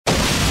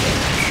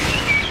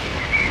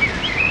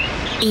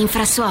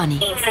Infrasuoni.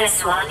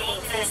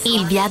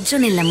 Il viaggio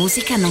nella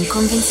musica non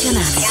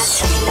convenzionale.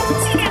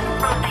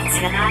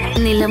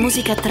 Nella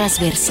musica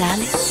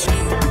trasversale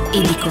e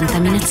di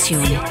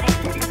contaminazione.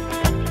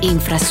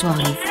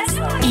 Infrasuoni.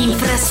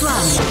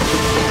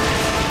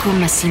 Con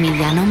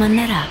Massimiliano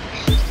Mannarà.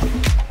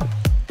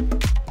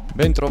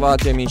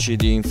 Bentrovati amici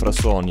di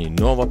Infrasuoni,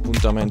 nuovo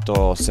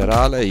appuntamento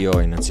serale. Io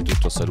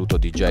innanzitutto saluto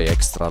DJ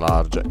Extra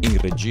Large in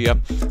regia,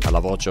 alla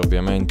voce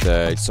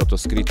ovviamente il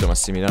sottoscritto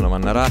Massimiliano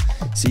Mannarà.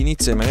 Si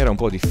inizia in maniera un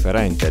po'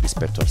 differente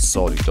rispetto al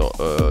solito,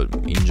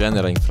 in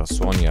genere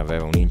Infrasuoni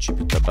aveva un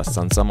incipit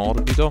abbastanza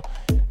morbido.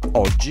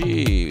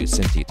 Oggi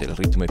sentite, il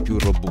ritmo è più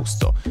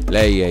robusto.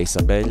 Lei è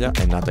Isabella,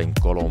 è nata in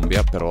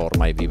Colombia, però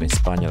ormai vive in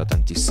Spagna da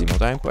tantissimo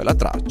tempo e la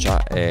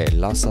traccia è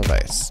La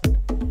Savès.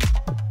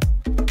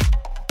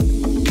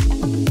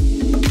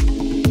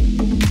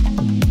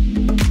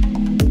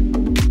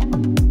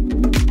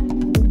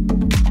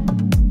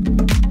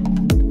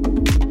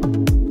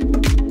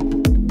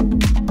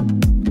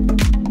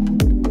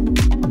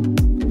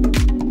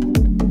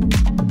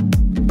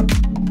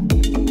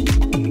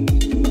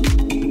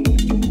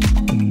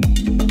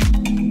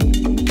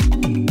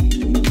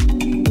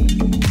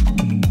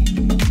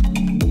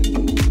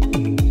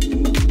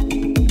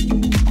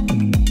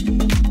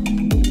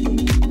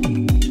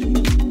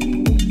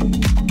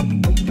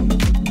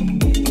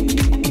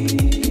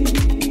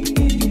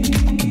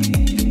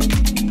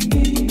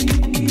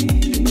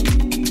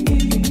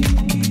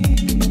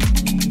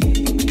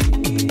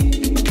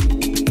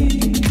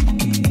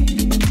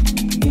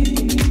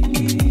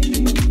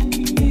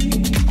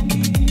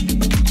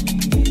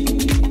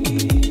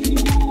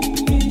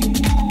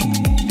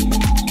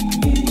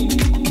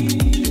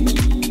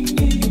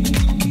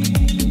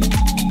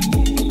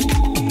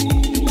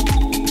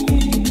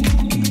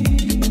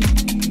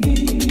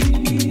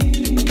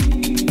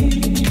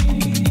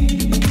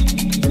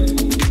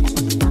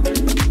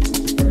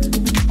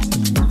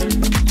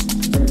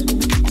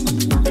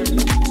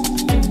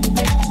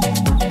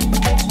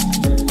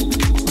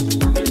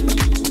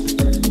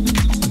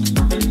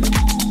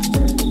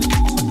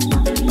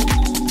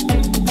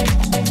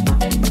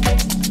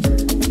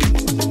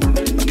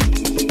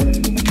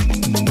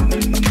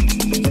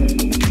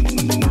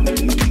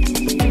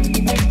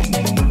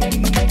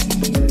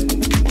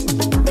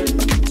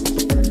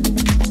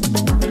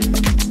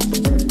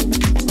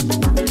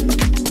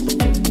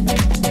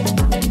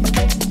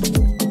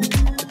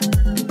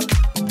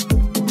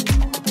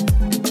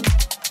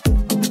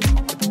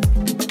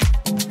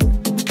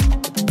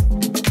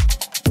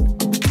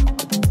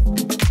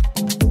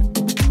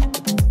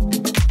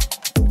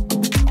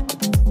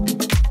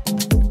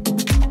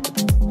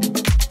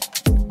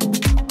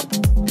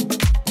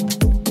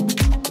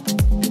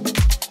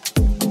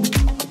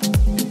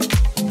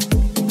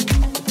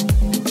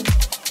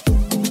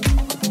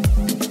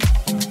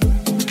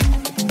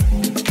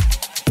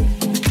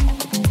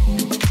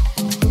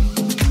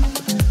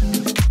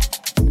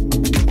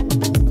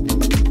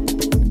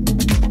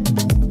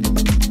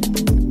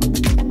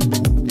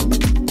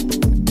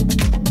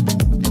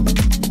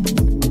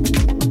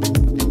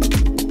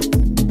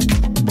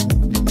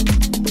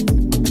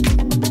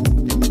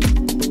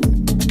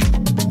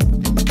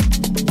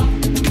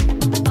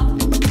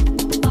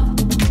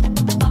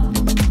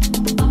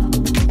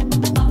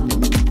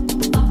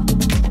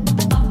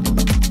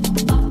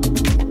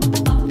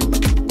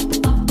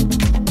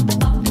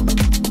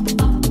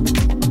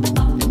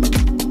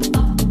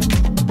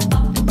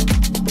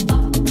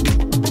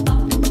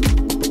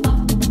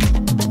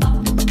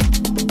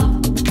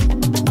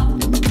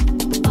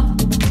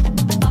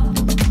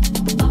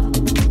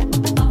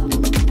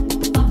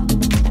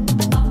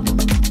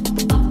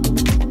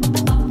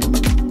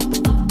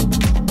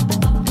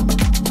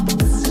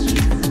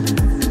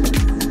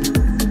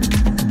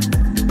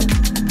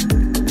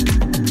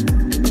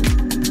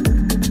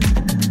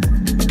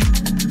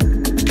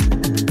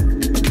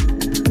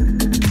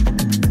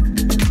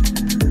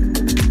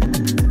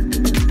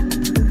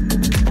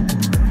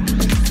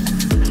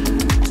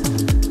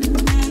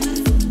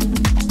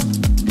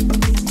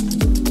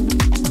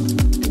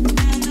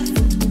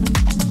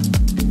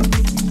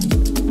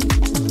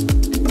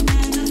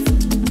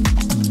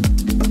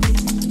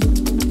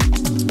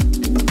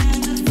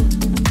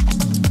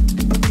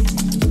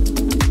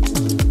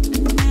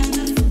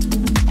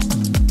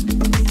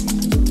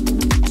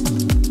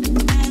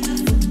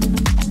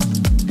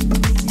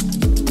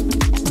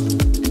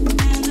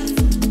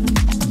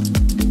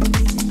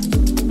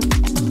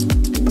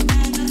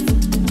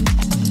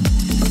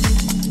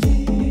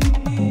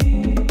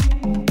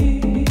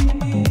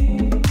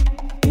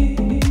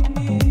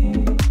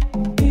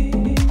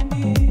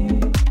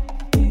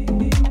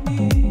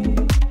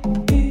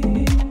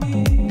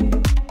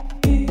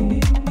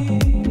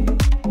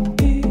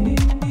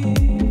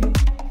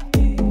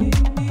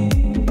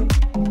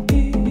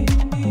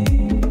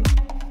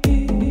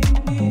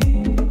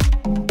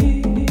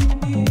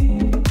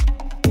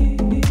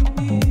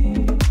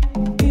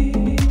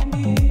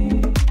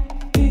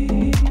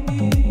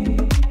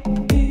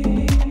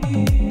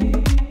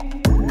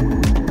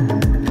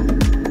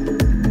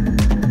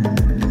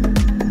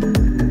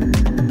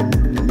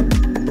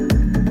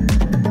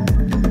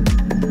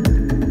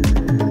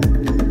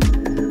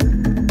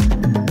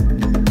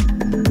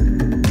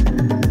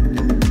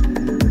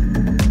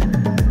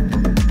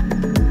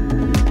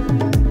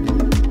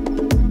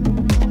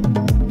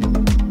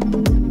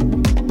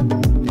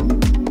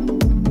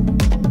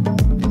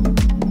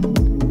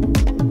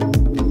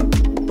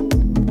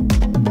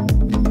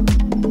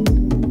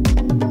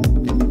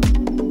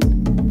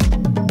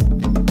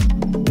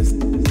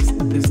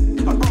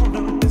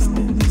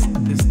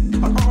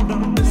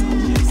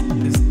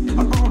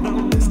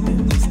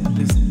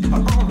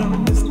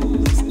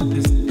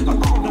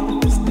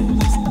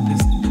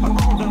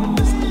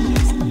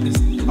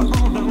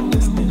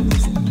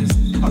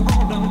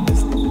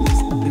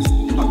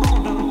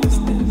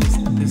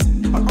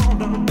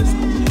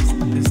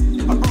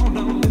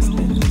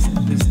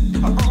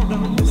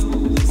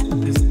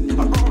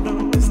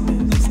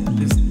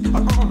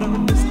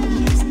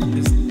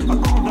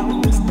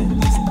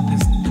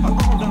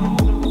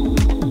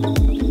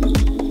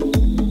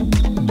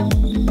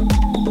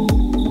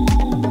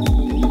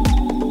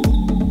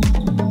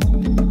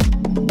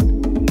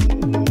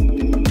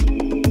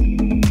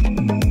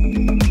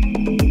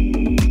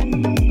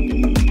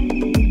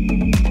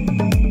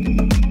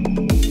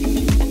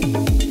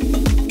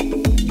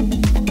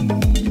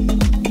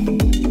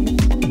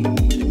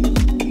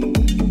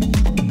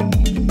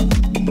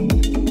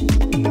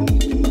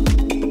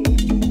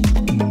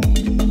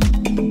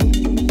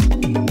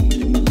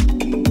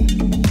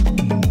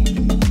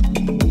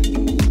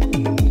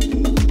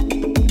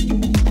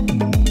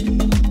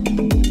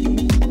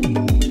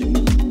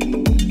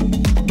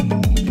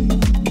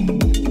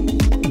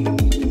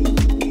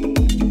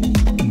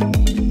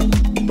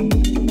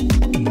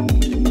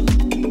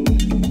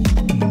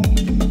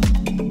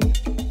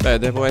 Beh,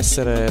 devo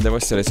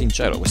essere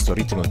sincero, questo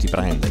ritmo ti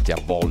prende, ti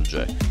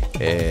avvolge,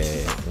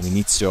 è un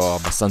inizio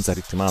abbastanza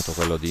ritmato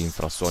quello di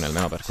Infrasuoni,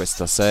 almeno per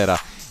questa sera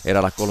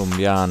era la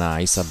colombiana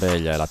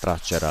Isabella e la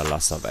traccia era La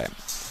Savé.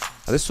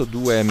 Adesso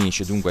due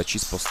amici, dunque ci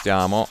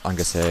spostiamo,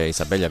 anche se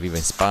Isabella vive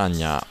in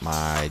Spagna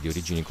ma è di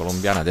origini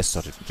colombiane,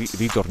 adesso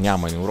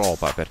ritorniamo in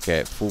Europa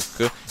perché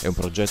FUC è un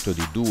progetto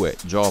di due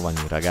giovani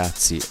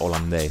ragazzi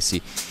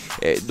olandesi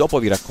e dopo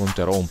vi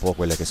racconterò un po'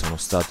 quelle che sono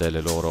state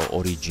le loro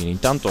origini.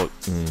 Intanto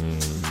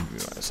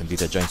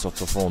sentite già in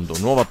sottofondo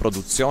nuova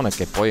produzione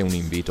che poi è un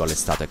invito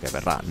all'estate che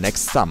verrà,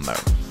 Next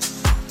Summer.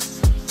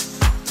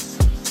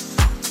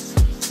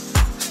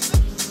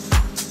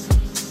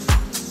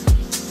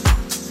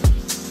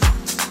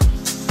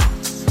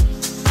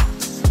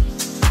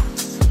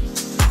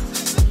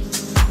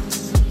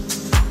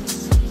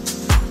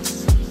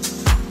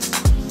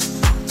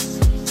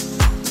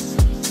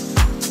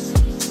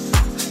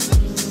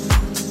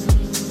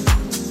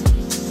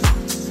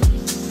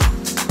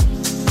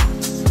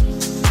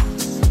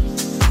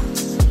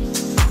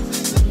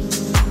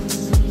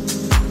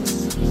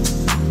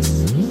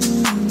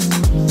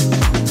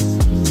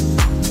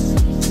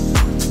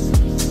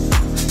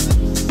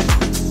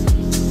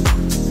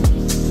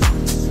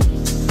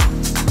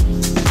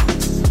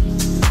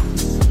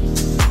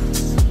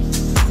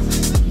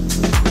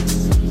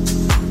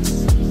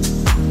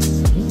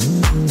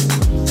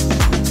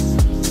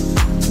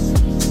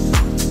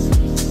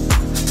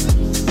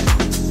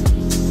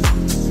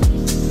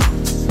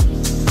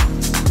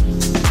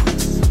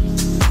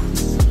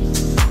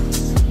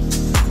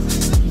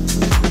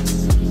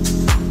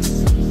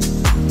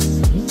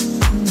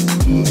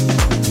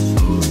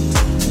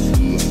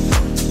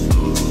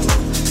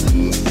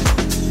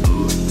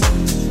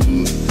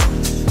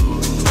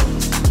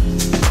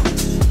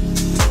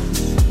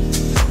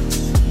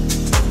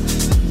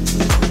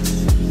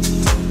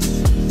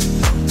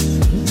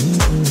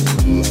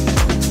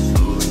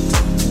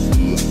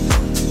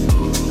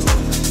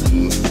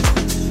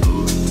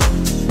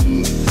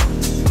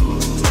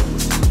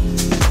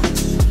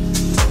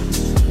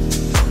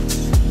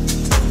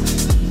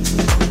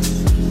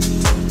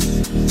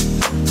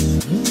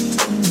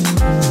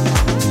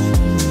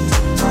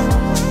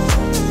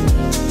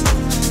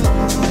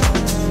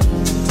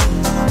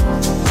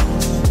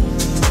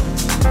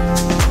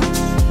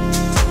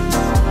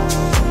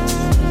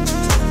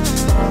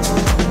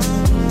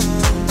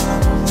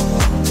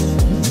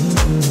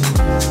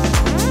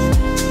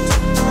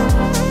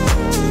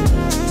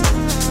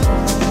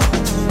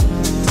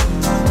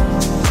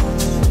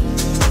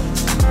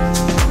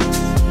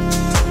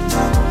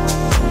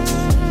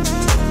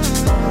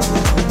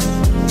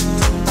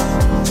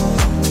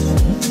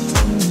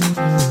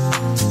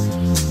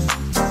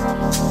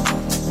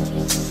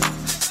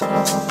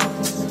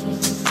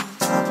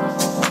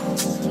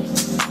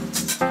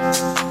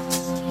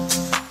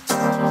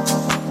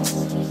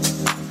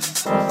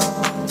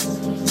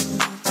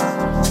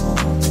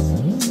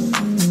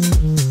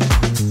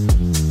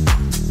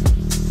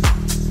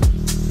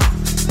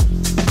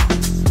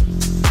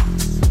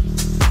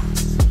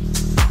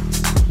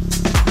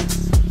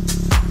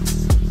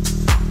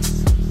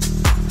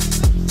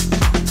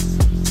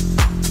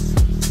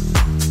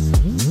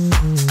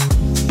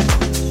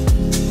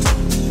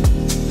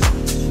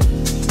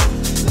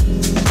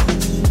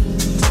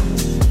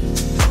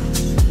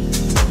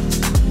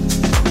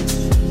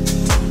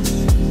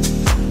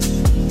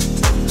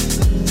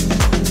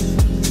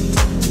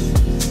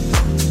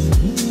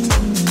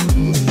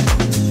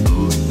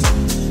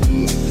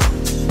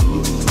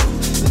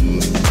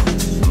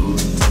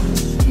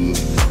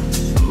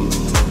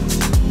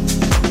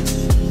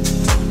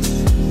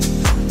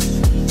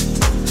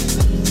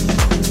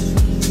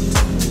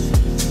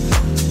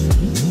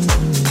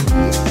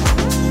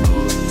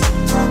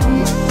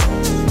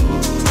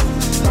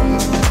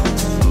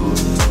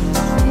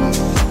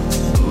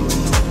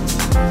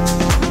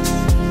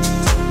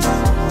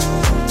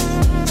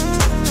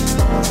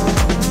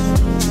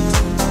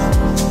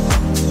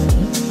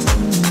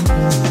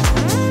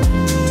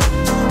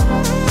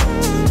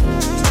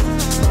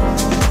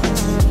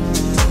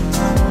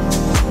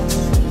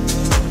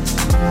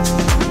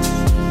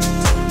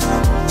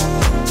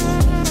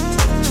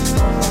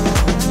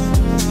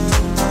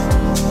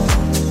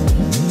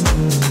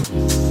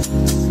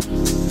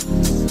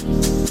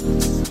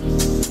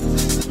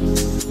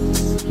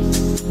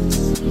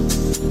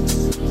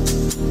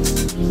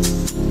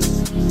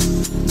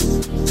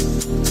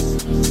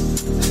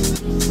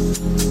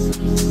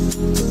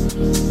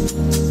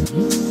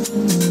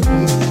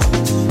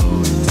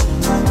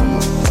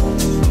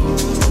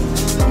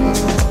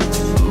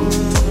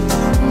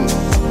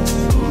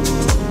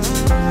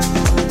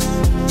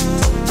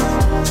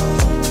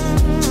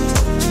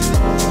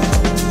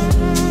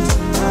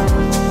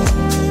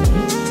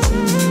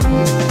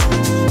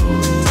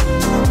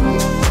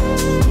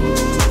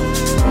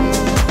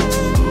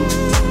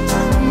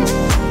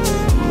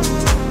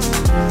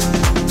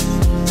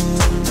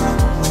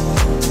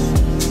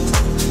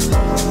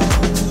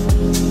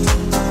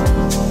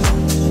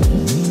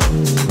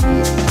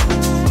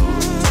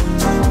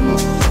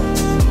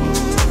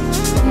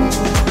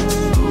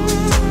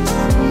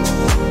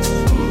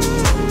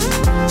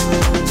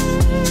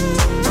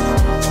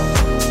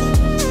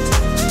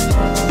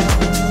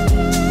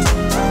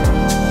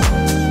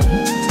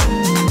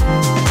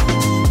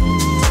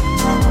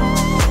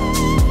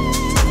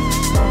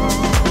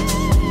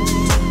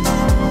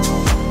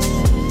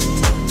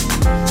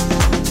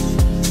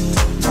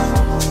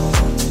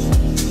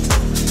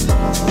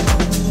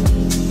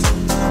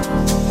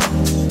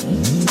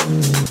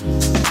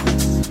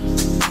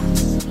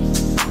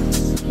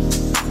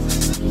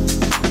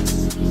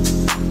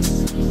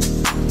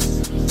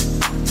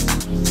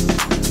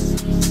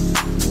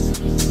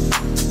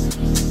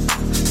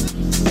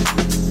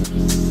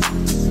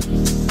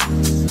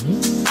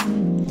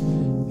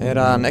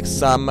 Era Next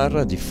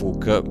Summer di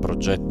Fook,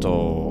 progetto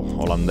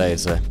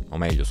olandese, o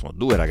meglio sono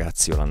due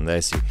ragazzi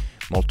olandesi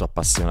molto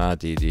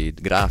appassionati di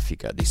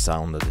grafica, di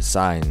sound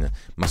design,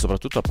 ma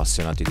soprattutto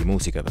appassionati di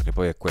musica, perché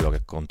poi è quello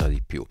che conta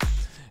di più.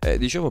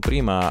 Dicevo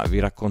prima, vi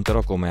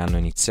racconterò come hanno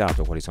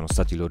iniziato, quali sono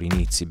stati i loro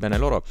inizi. Bene,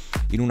 loro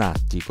in un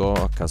attico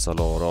a casa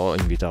loro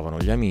invitavano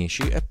gli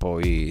amici e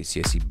poi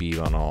si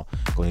esibivano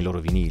con i loro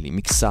vinili,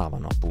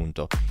 mixavano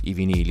appunto i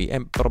vinili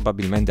e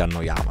probabilmente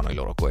annoiavano i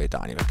loro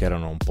coetanei perché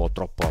erano un po'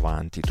 troppo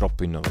avanti,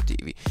 troppo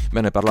innovativi.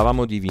 Bene,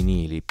 parlavamo di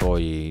vinili,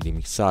 poi di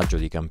mixaggio,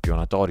 di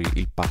campionatori,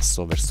 il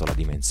passo verso la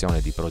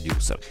dimensione di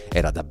producer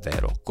era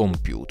davvero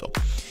compiuto.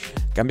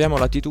 Cambiamo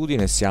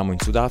latitudine, siamo in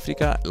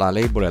Sudafrica, la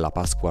label è la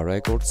Pasqua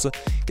Records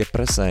che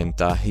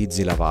presenta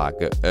Izzy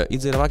Lavag.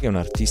 Izzy Lavag è un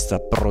artista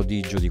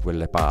prodigio di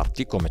quelle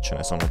parti, come ce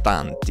ne sono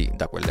tanti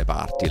da quelle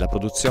parti. La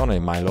produzione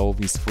My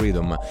Love is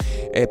Freedom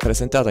è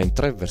presentata in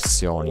 3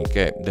 versioni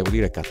che, devo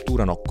dire,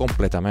 catturano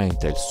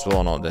completamente il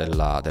suono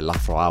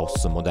dell'Afro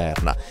House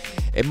moderna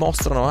e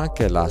mostrano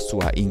anche la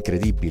sua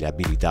incredibile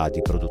abilità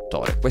di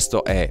produttore.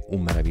 Questo è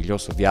un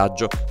meraviglioso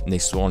viaggio nei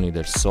suoni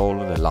del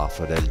soul,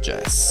 dell'afro e del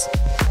jazz.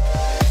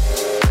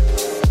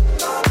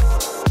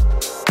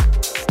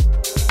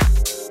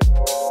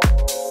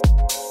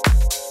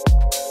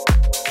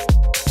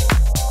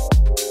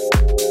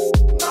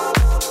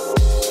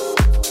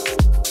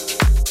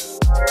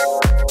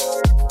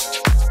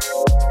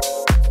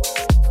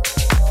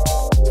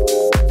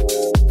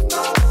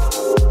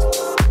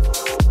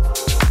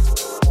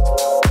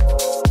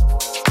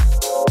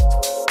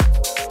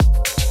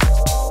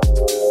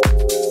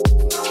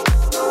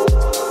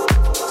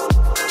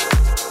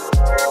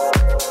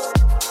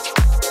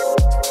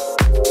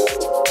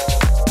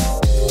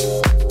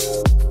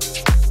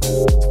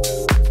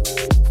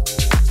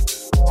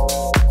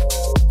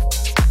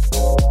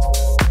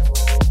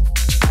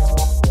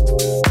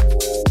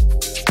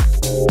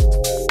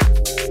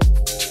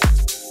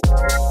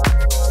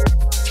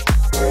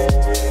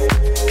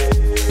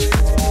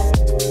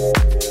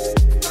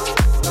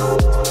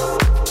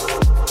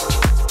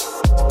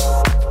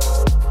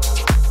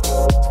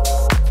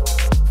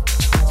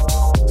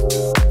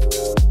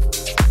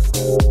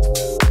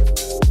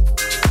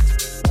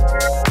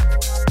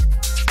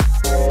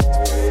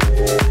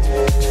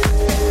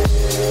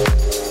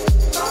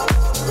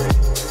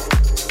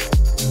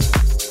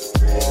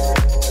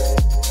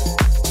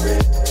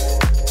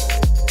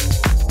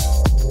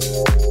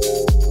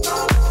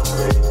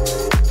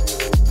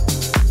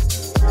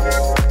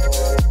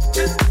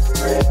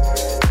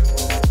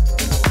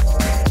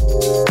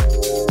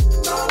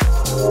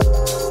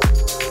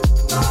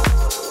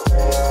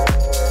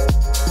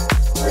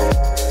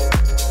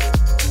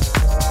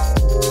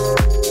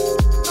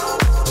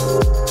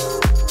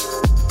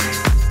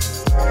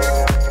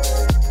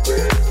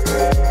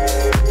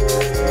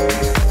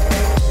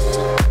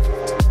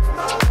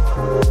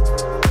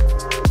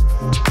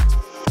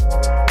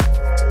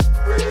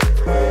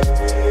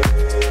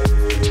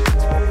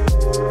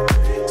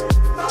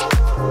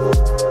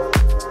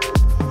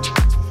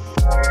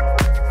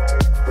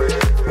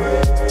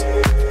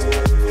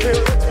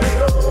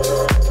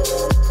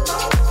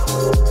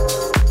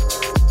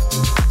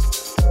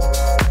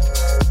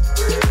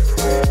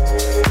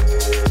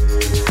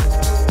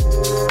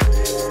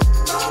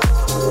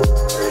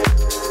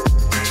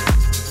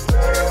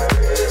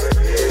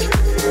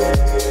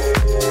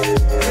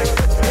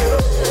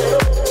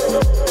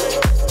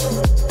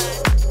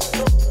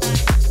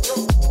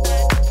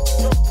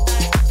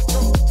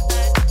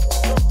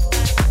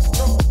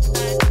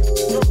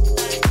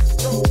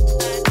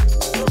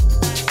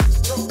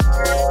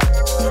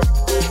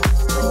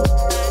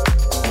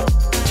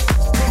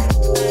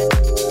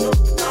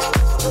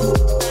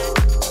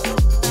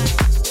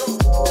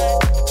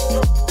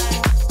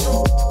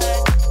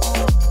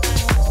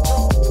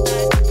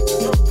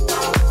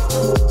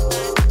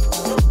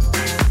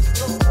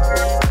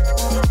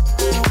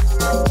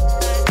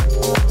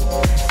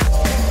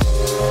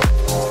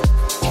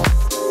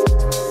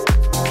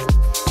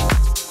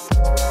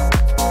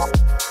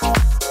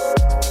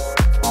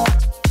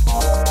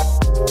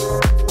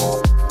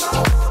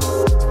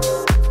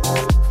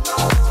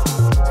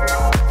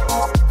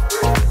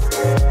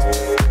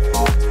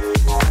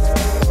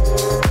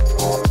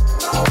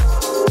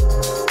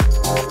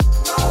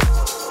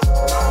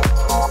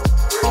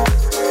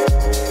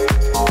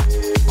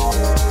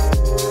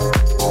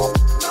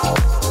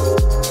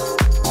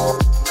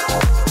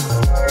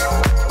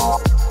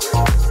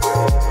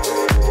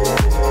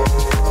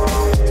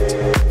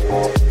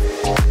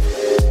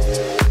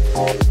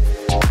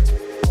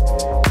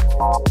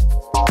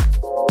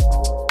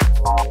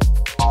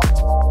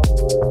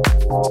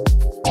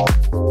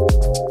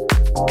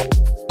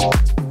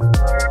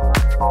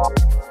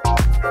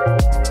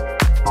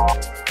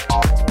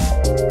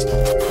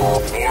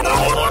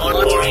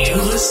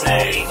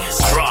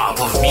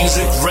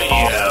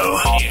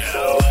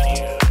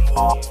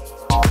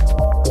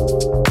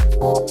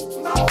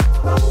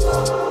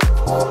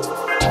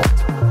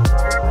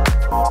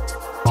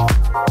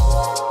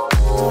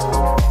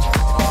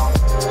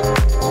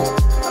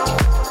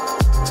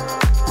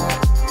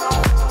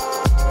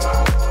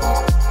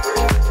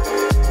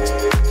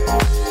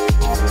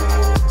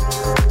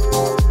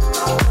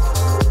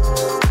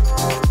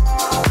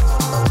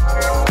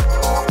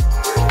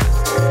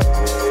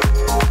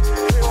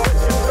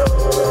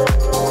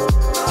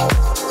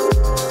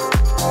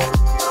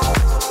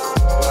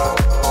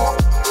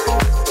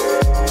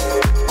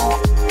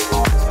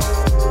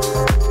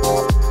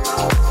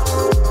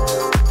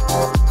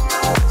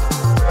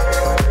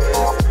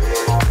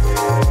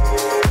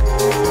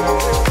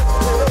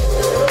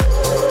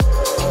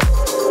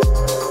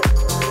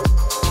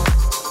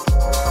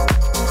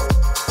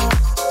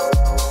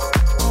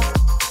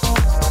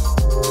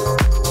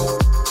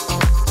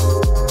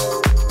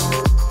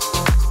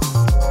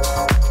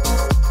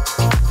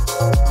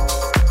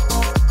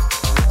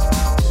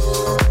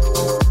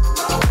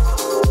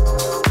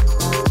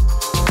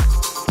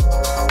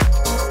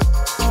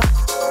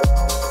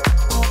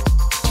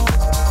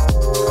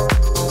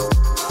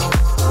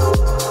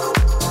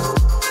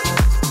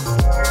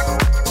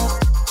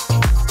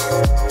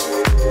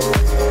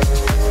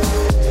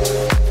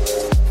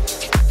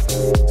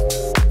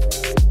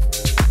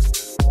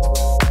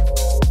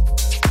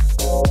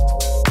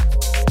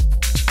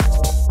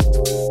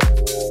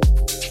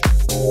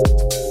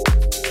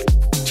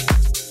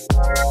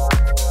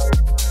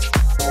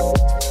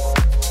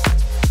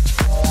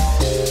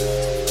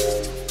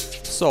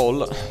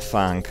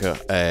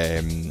 funk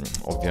e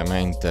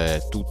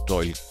ovviamente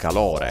tutto il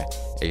calore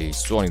e i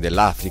suoni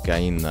dell'Africa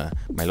in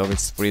My Love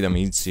is Freedom,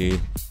 It's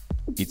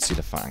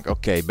the Funk.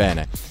 Ok,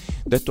 bene.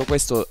 Detto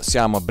questo,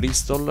 siamo a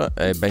Bristol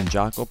e Ben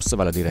Jacobs,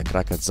 vale a dire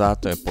Crack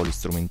Azat, è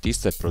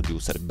polistrumentista e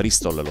producer.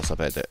 Bristol, lo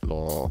sapete,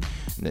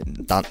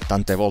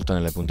 tante volte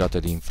nelle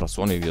puntate di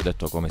Infrasuoni vi ho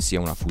detto come sia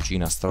una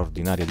fucina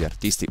straordinaria di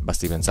artisti.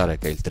 Basti pensare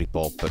che il trip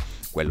hop,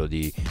 quello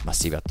di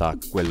Massive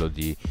Attack, quello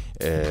di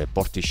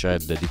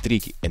Portishead, di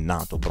Tricky, è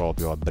nato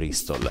proprio a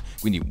Bristol,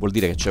 quindi vuol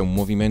dire che c'è un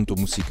movimento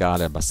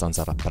musicale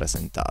abbastanza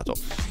rappresentato,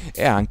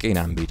 e anche in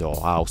ambito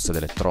house ed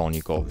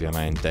elettronico.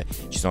 Ovviamente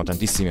ci sono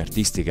tantissimi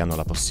artisti che hanno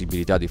la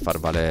possibilità di far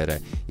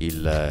valere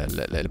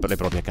le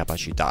proprie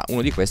capacità.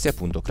 Uno di questi è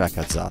appunto Crack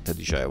Azat,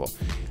 dicevo.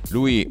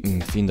 Lui,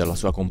 fin dalla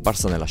sua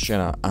comparsa nella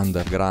scena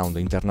underground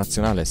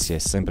internazionale, si è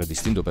sempre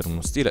distinto per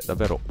uno stile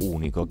davvero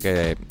unico,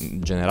 che è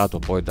generato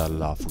poi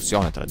dalla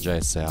fusione tra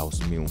jazz e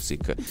house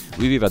music.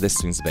 Lui vive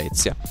adesso in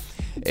Svezia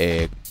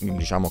e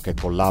diciamo che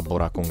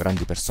collabora con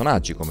grandi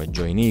personaggi come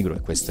Joey Negro,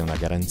 e questa è una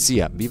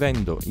garanzia.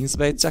 Vivendo in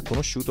Svezia ha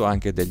conosciuto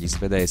anche degli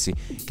svedesi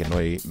che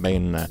noi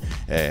ben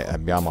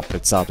abbiamo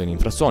apprezzato in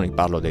Infrasuoni.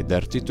 Parlo dei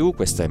Dirty Two.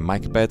 Questa è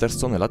Mike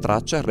Patterson e la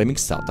traccia è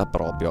remixata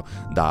proprio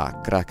da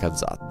Crack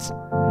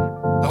Azat.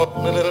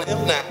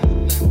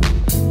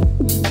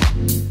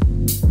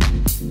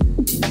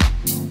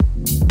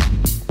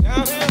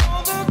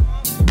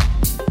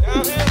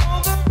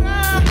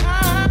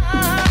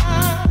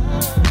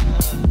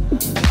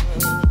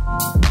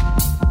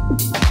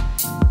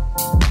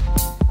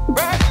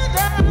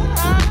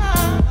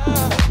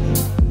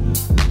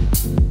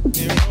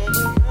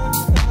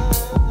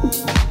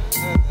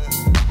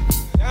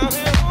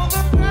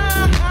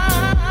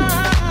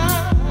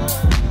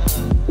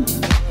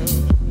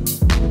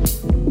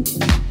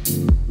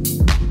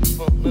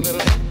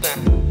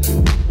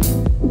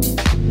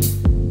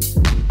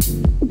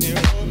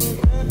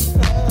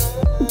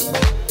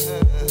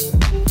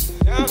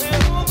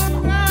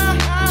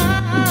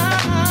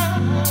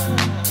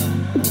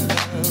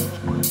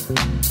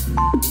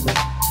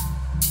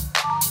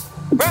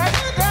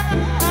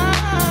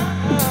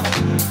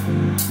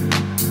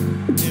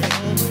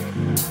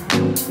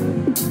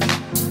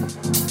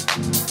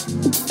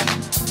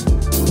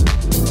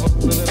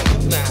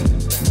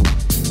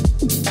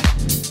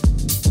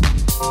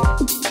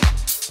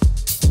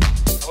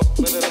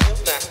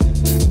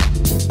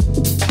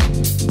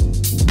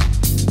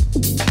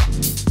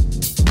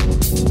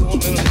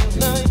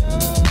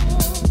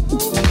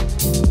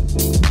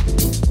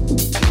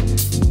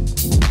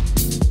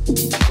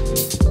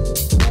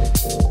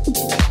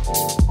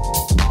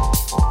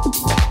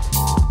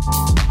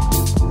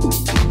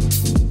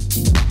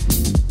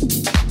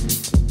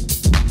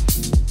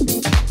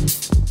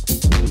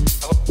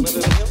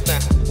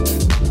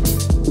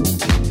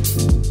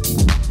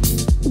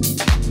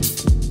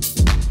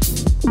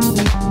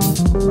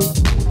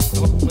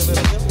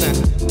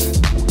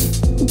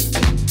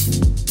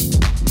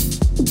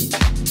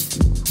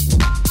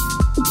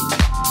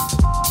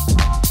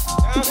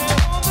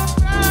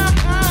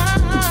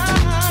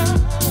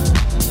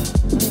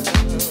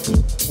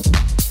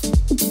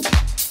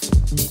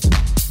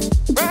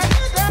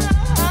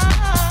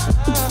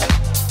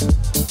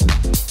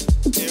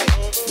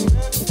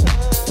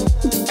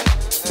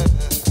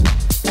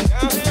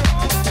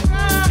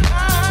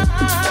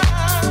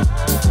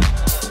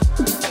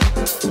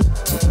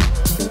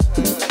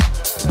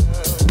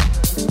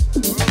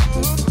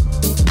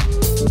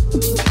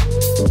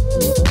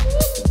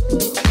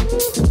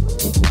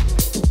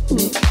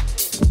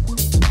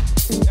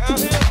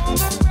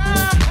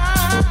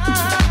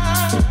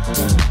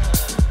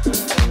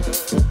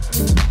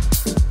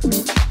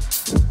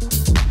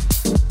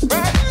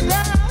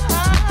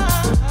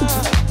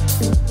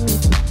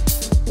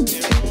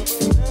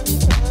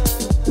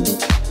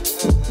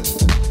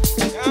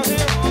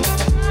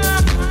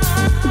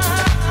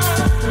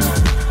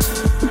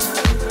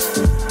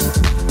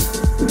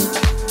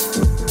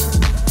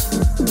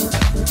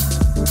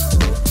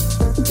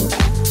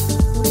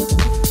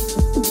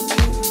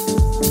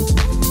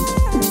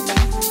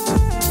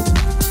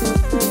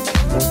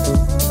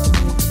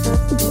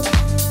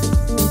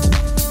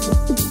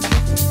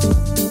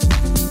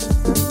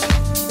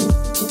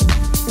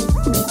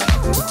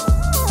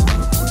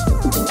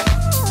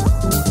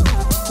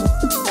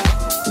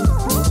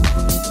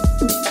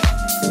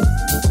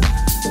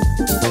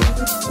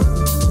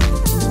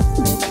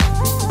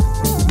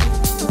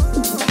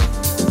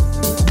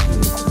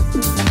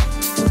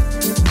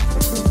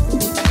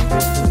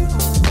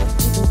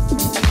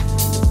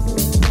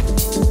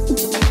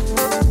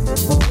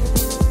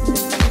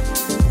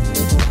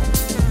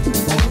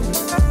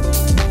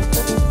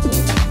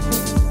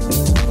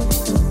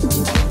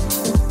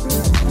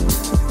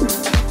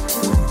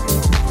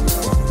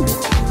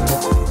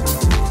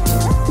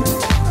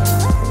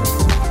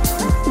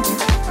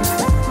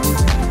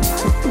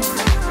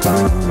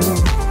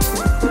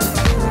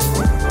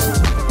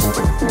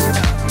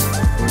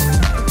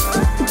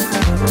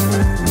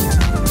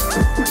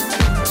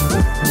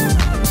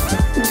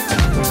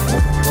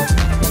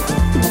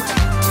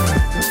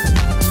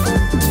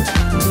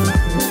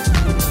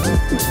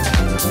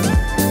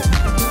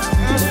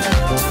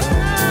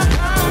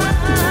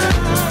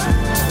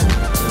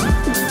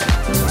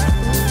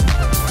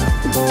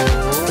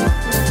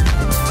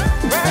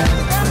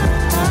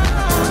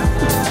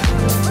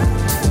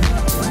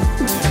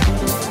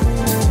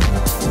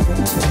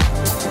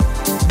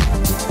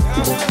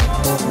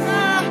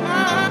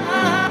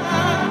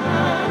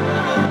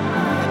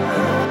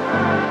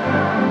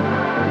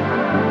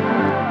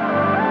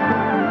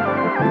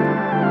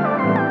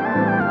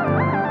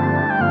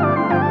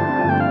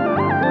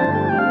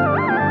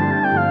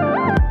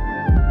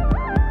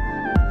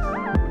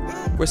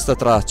 Questa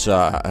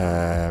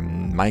traccia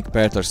Mike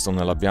Patterson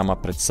l'abbiamo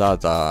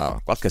apprezzata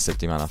qualche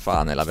settimana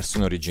fa nella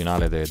versione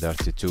originale dei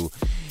Dirty Two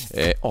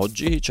e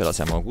oggi ce la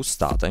siamo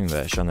gustata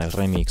invece nel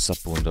remix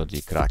appunto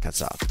di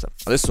Krakazat.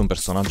 Adesso un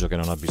personaggio che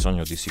non ha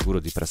bisogno di sicuro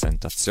di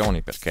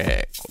presentazioni perché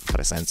è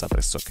presenza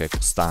pressoché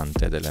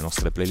costante delle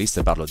nostre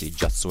playlist, parlo di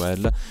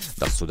Jazwell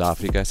dal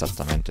Sudafrica,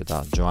 esattamente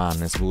da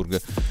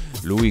Johannesburg,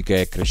 lui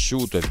che è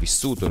cresciuto e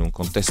vissuto in un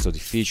contesto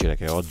difficile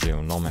che oggi è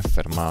un nome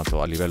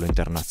affermato a livello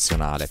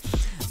internazionale.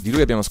 Di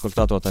lui abbiamo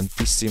ascoltato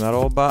tantissima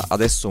roba,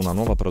 adesso una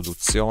nuova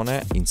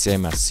produzione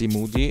insieme a C.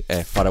 Moody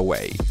e Far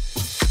Away.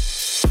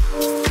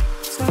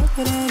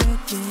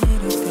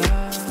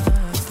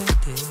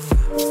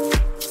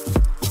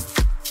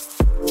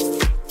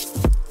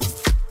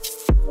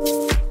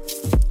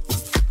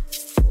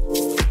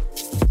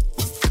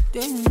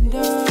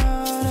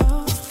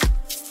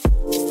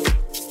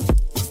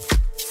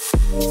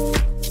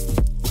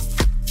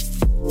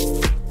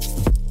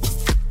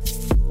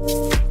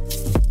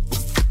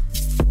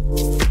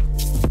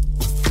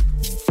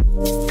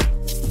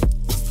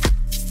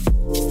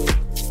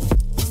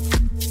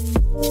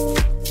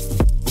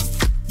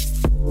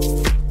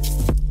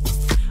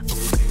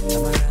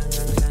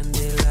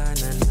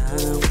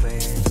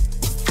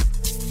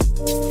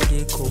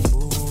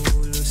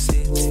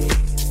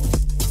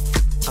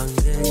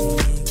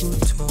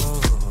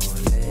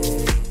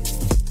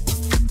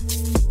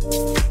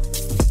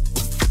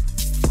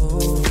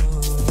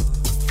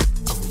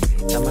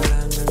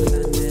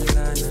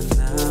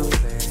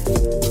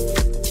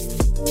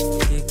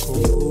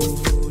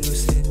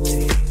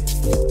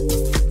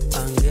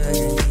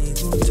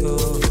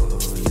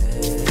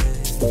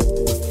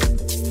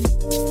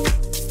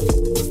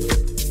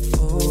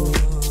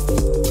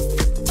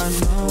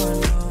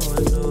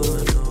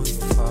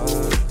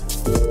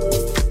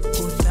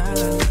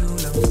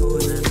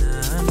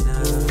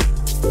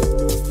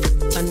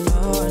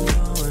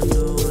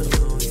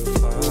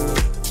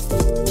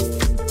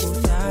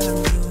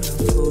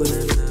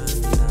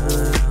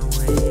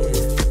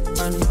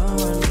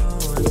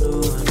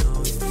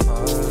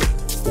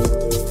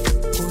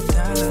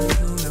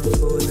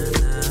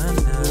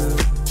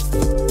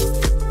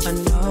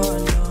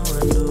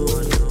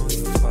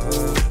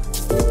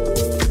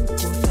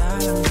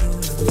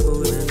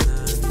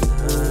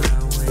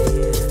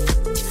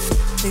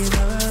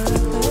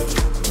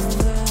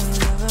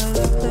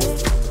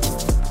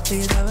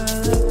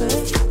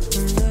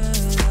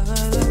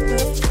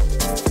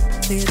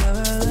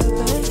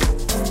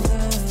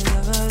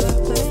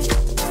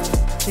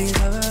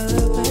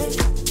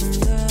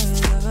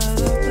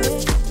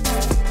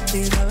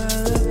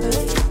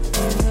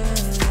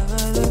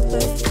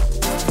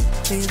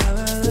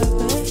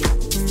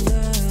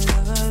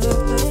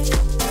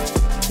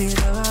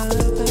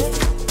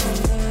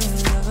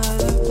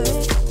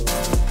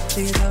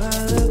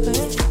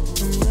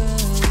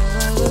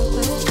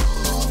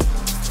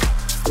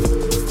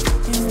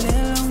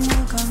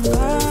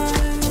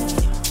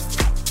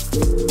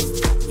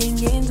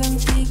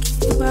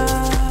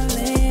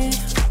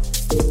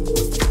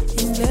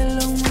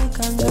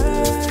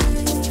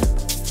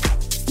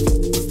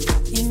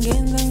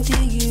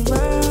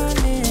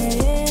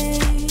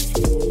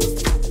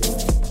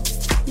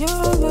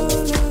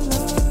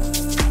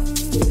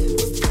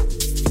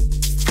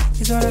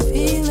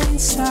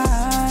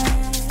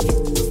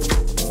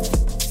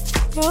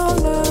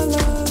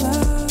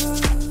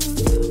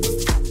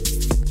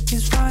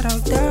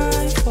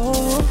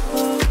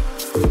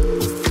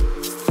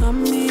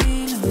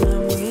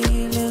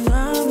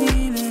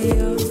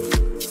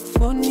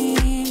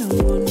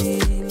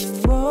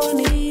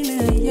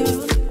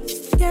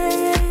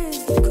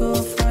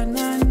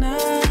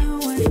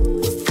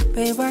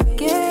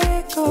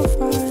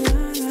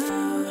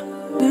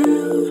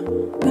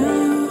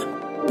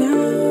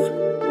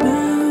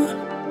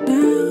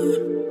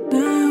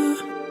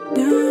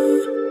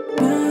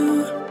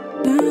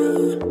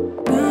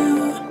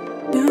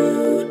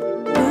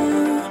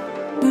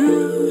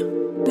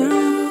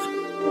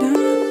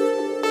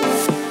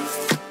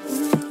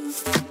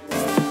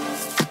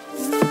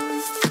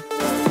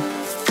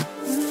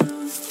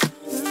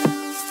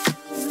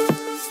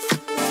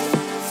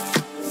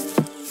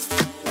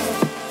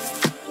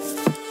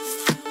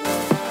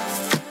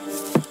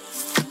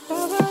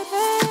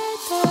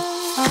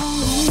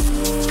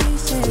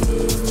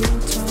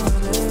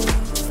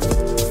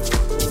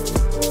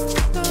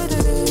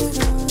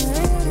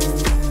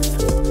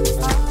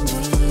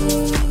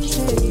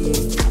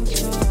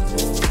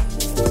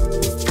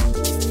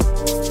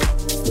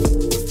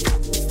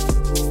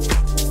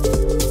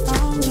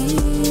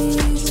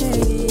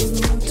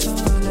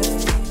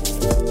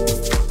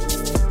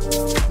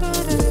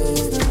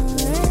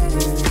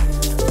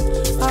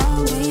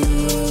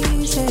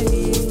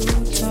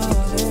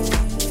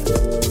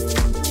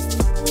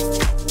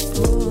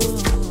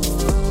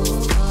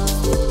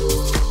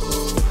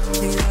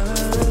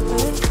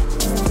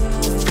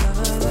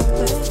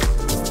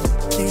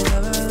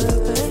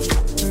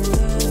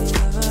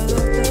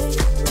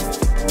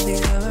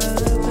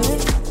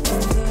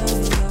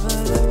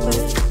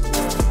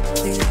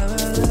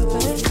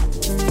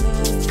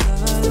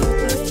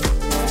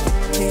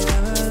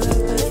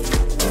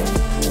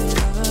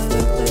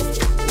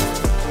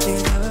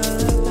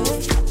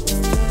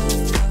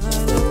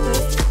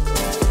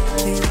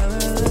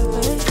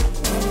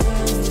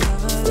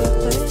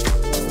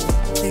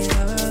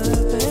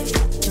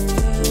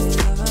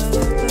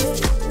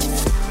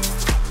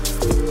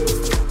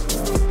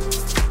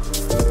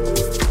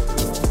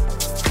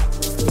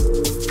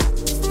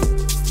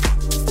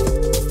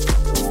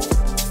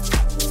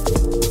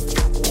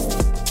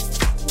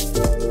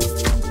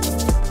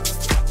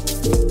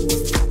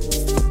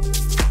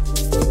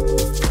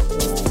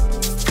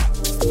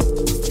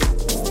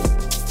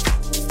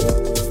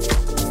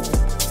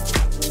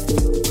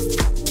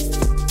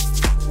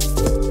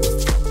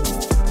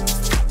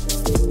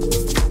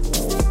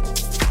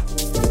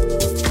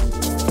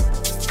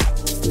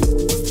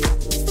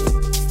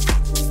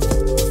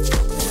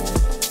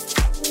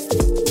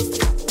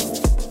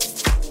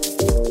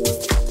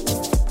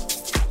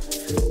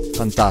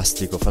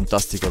 fantastico,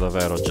 fantastico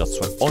davvero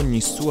Jazzuel.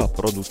 Ogni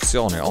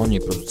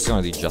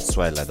produzione di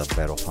Jazzuel è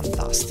davvero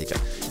fantastica.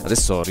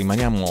 Adesso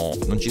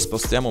non ci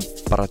spostiamo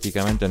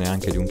praticamente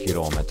neanche di 1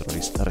 chilometro,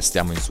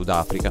 restiamo in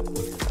Sudafrica,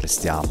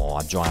 restiamo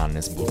a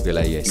Johannesburg.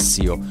 Lei è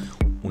Sio,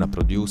 una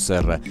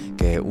producer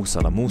che usa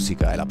la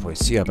musica e la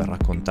poesia per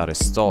raccontare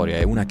storie,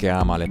 è una che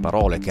ama le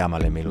parole, che ama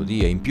le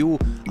melodie, in più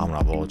ha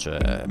una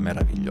voce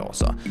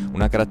meravigliosa.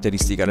 Una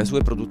caratteristica: le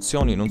sue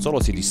produzioni non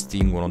solo si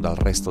distinguono dal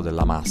resto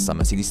della massa,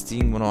 ma si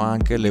distinguono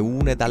anche le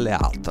une dalle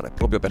altre,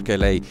 proprio perché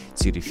lei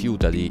si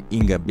rifiuta di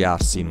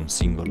ingabbiarsi in un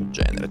singolo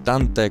genere.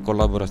 Tante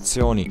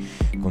collaborazioni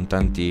con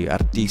tanti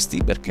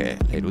artisti, perché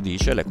lei lo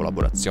dice, le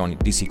collaborazioni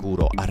di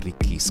sicuro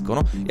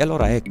arricchiscono, e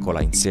allora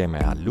eccola insieme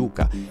a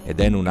Luca ed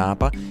Enu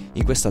Napa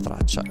in questa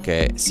traccia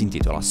che si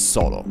intitola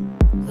Solo.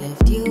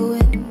 Left you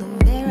in the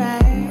mirror.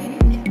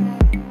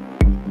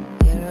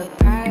 You're a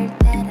part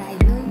that I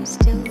used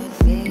to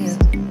feel.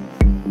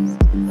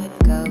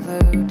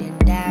 Covered in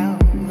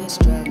doubt,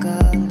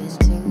 struggling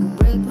to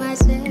break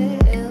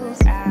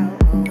myself out.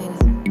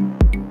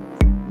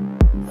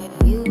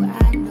 You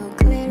are no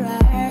clearer.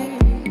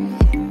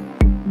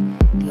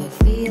 Your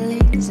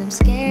feelings I'm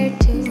scared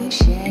to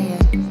share.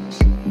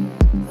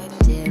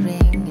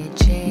 Tearing at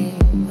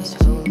chains,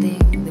 holding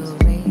the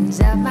reins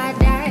of my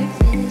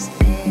darkness.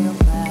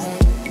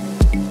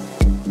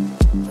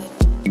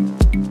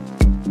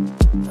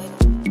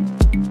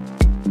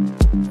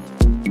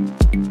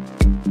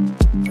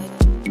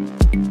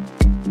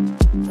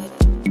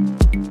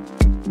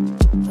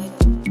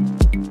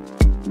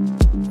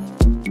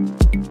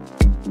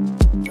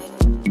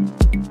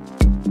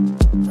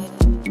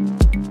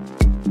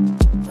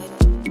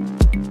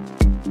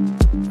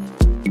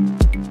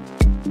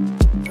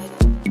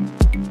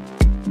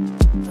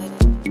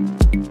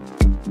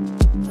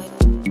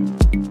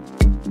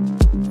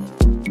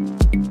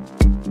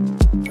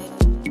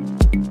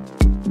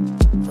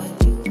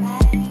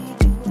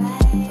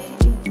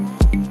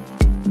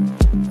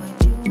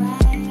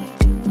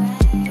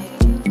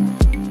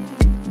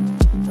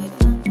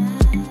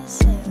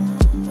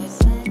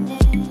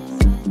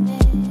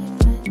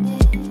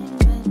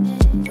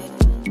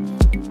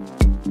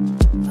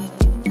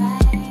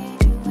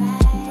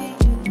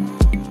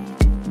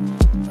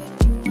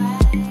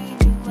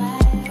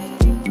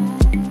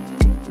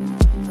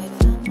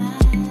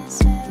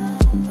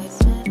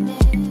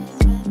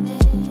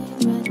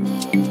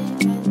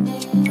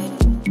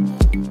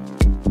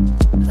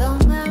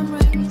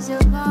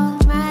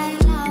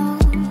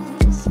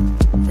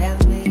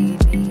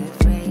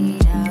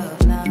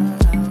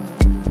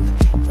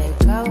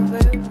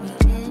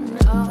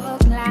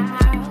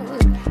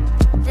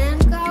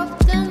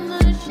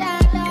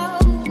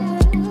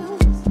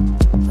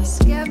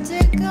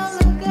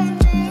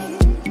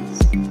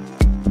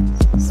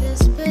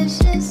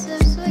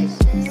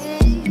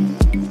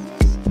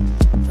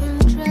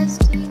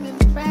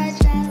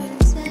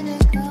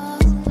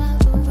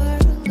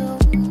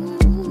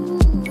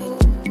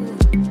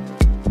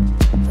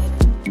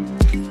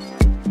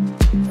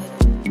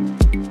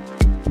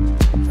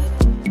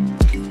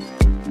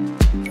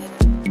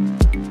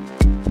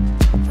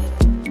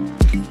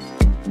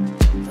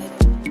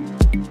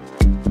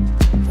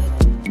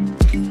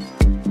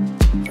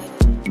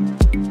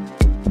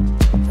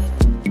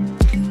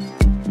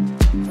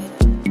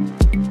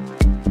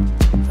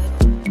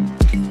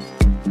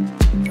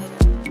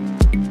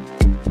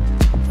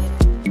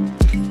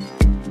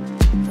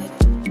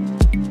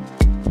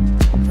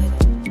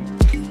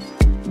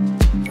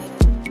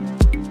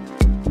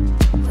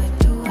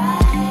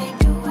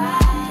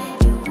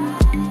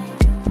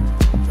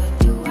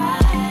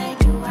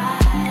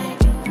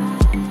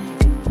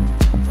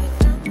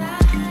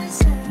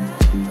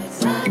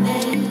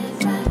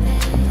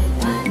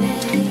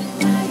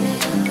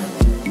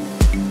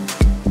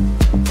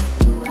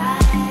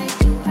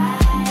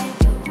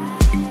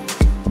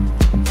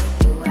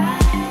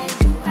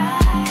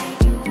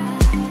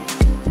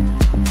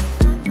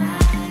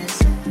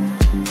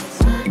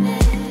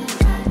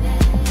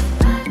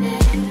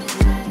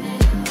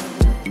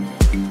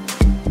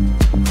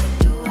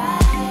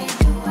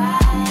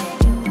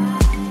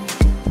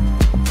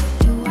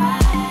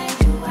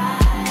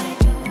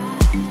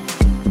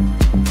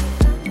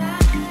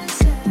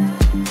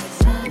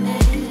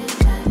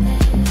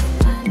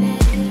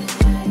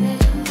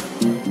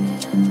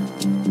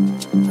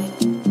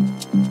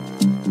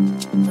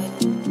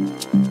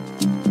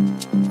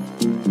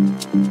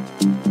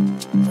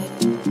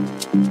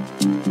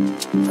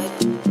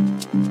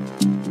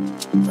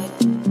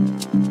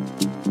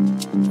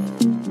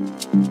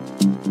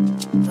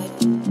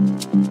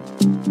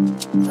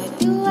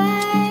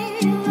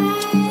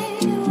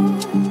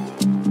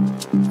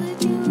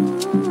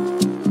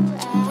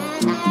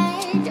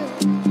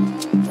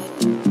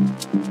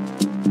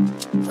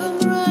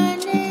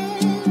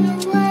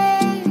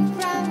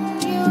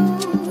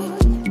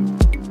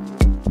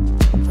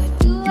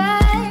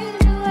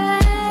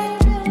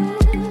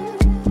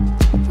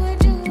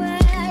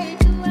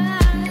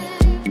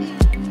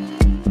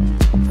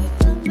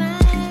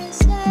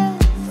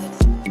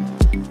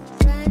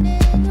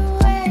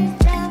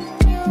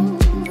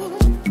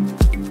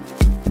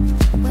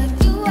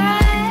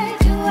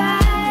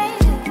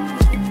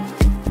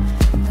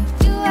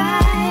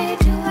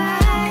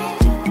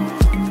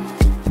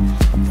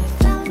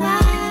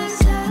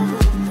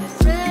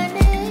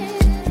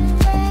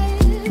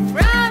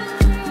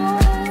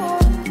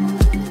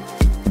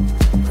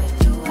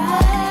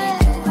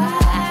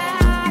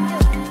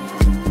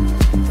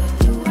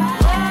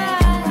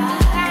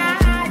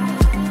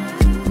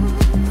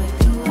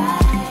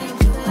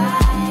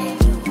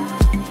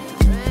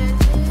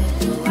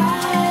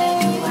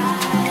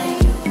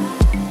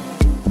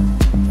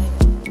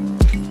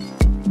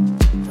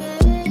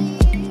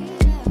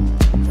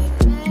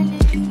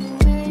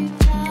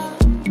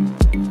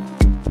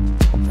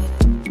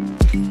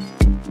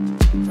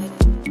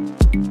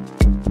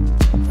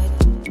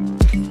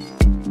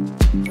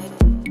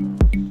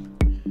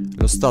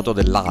 stato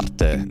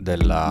dell'arte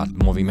del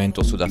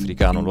movimento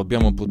sudafricano lo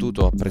abbiamo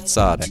potuto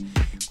apprezzare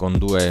con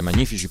due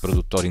magnifici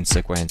produttori in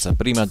sequenza,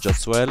 prima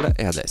Jazwell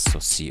e adesso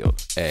Sio,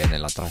 e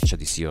nella traccia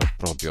di Sio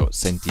proprio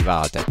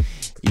sentivate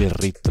il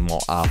ritmo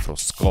afro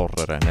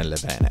scorrere nelle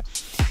vene.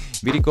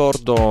 Vi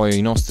ricordo i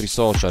nostri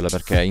social,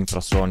 perché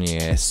Infrasuoni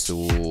è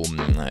su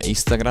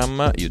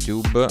Instagram,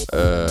 YouTube,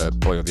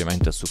 poi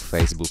ovviamente su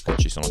Facebook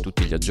ci sono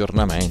tutti gli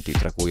aggiornamenti,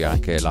 tra cui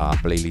anche la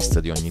playlist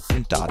di ogni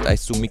puntata, e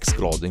su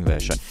Mixcloud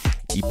invece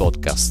i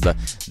podcast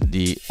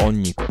di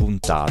ogni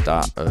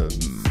puntata,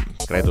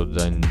 credo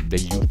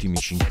degli ultimi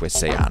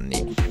 5-6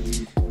 anni.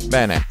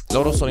 Bene,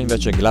 loro sono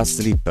invece Glass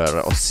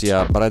Slipper,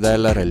 ossia Brad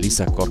Heller e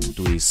Lisa Cork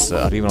Twist,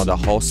 arrivano da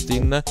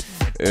Austin,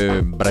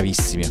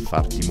 bravissimi a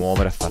farti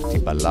muovere, a farti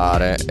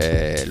ballare,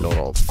 e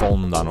loro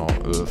fondono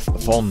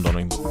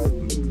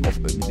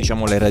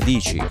diciamo le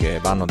radici che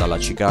vanno dalla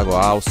Chicago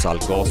House al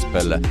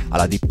gospel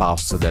alla deep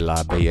house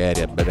della Bay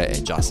Area,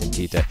 e già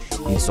sentite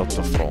in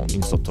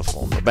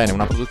sottofondo. Bene,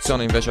 una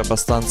produzione invece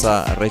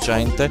abbastanza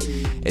recente,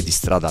 e di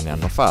strada ne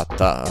hanno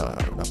fatta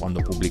da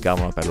quando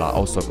pubblicavano per la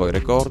Osokoi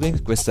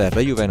Recording. Questa è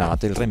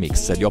Rejuvenate, il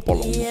remix di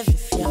Opolo.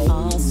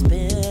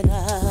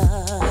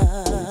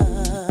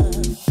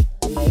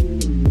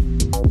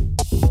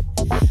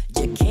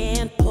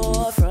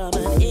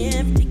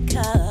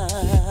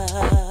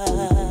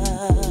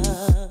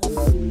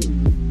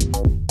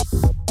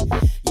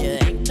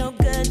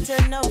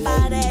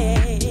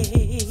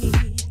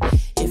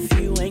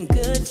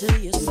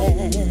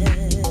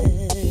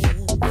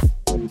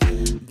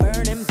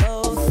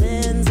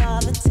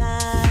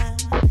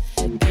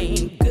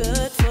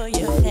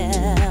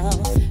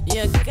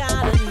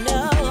 Gotta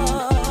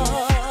know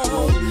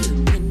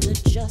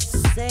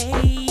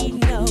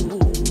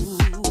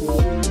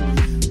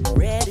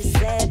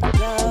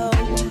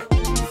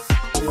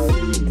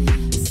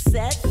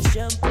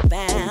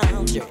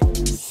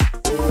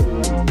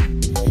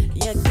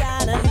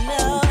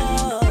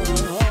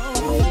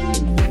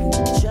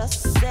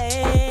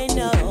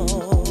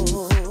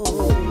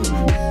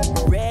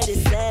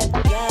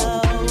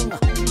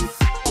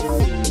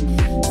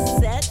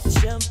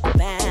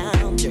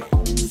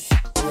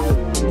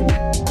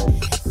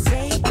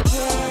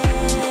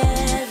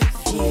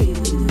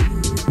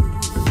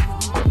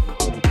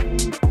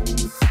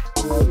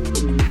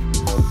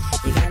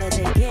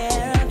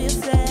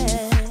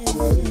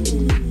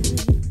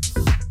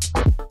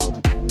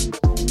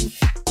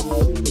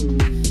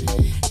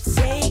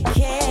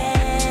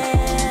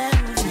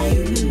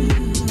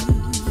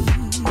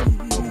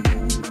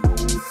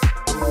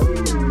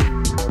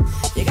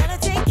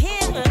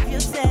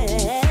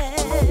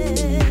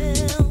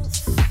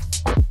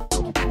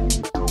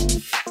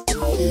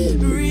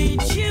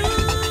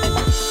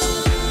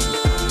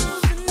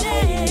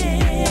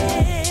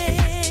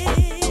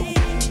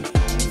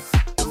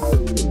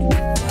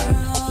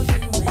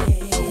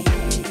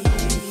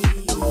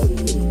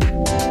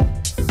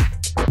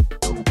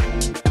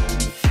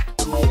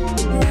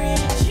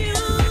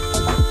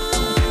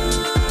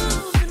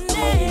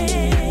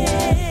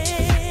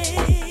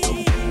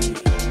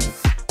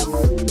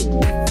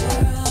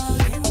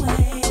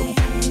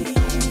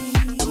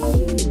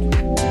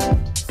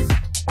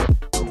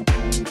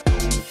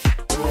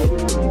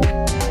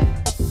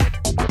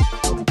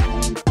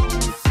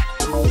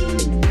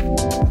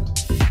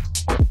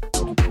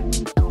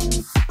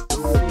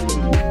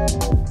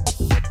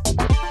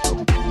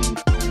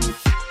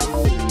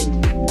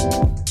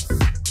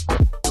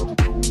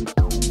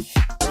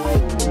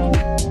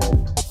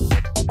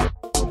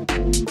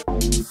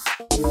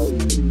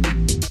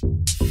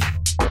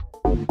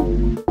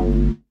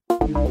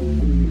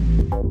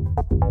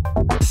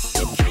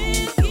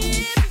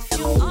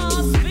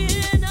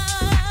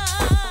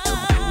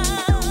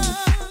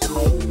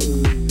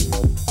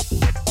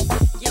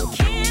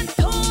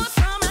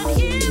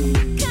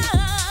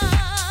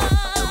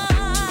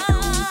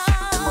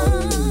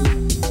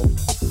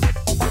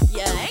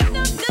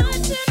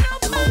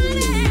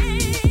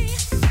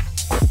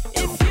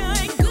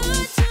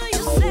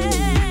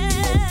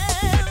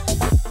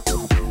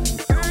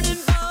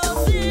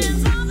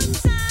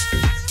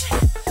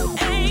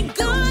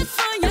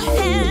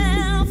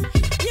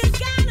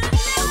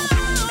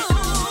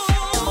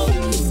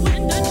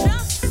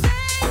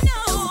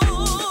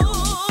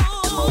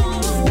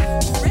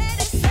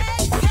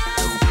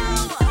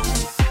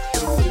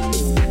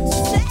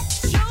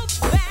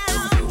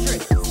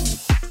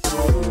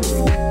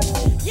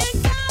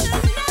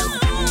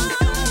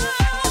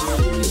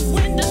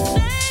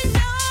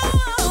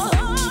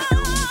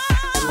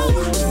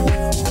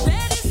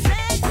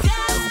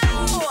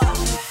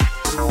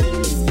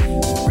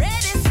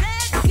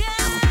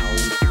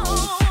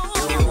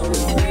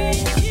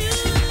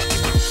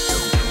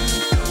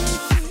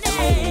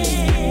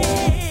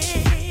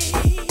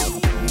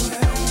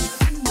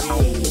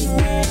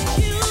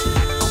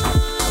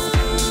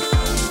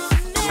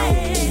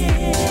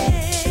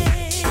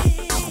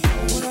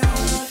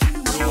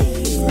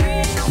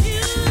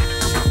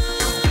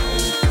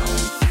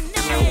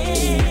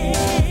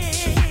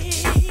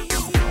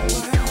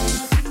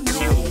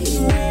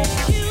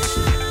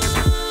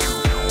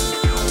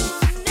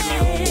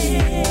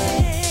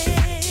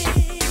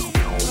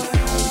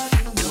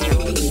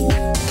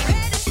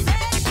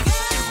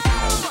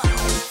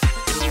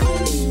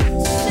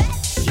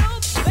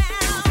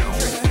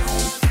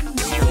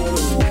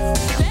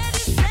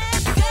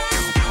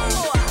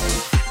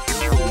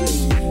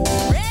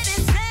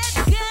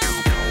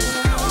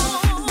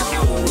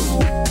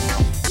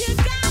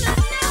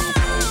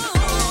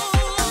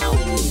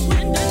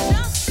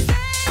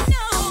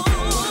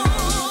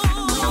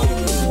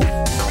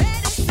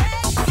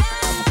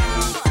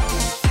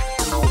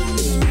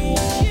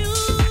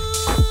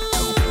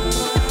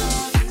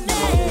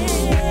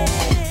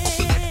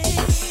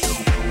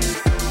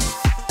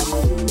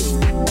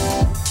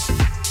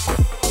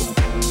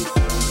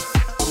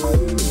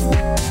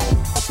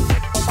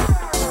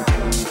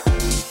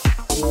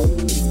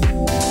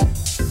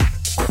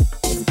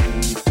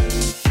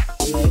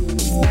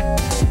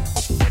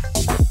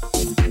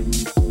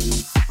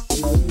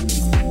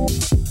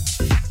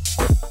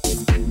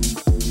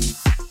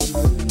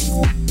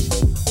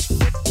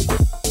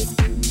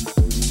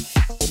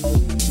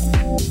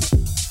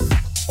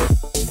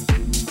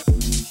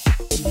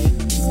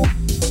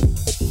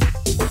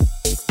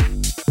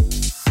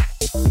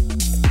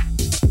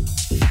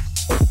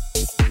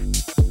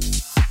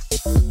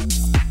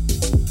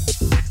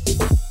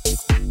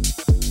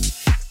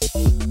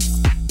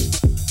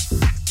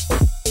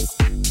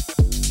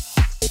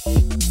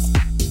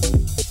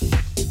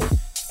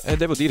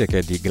devo dire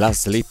che di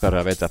Glass Slipper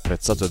avete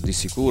apprezzato di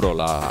sicuro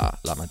la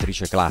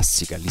matrice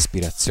classica,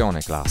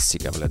 l'ispirazione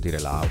classica, vale a dire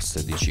la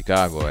house di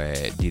Chicago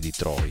e di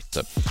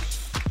Detroit.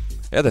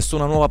 E adesso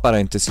una nuova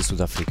parentesi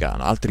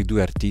sudafricana, altri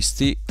due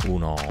artisti,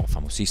 uno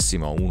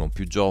famosissimo, uno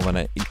più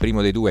giovane. Il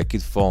primo dei due è Kid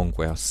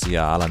Fonque,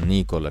 ossia Alan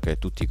Nicol, che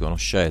tutti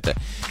conoscete.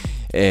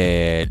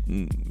 E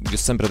vi ho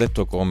sempre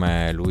detto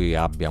come lui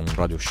abbia un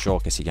radio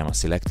show che si chiama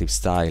Selective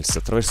Styles,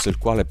 attraverso il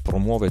quale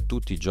promuove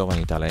tutti i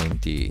giovani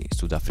talenti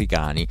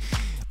sudafricani,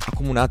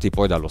 accomunati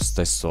poi dallo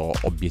stesso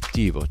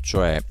obiettivo,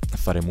 cioè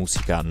fare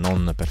musica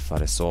non per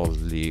fare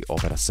soldi o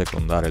per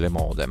assecondare le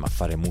mode, ma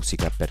fare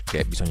musica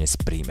perché bisogna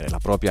esprimere la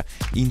propria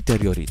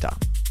interiorità.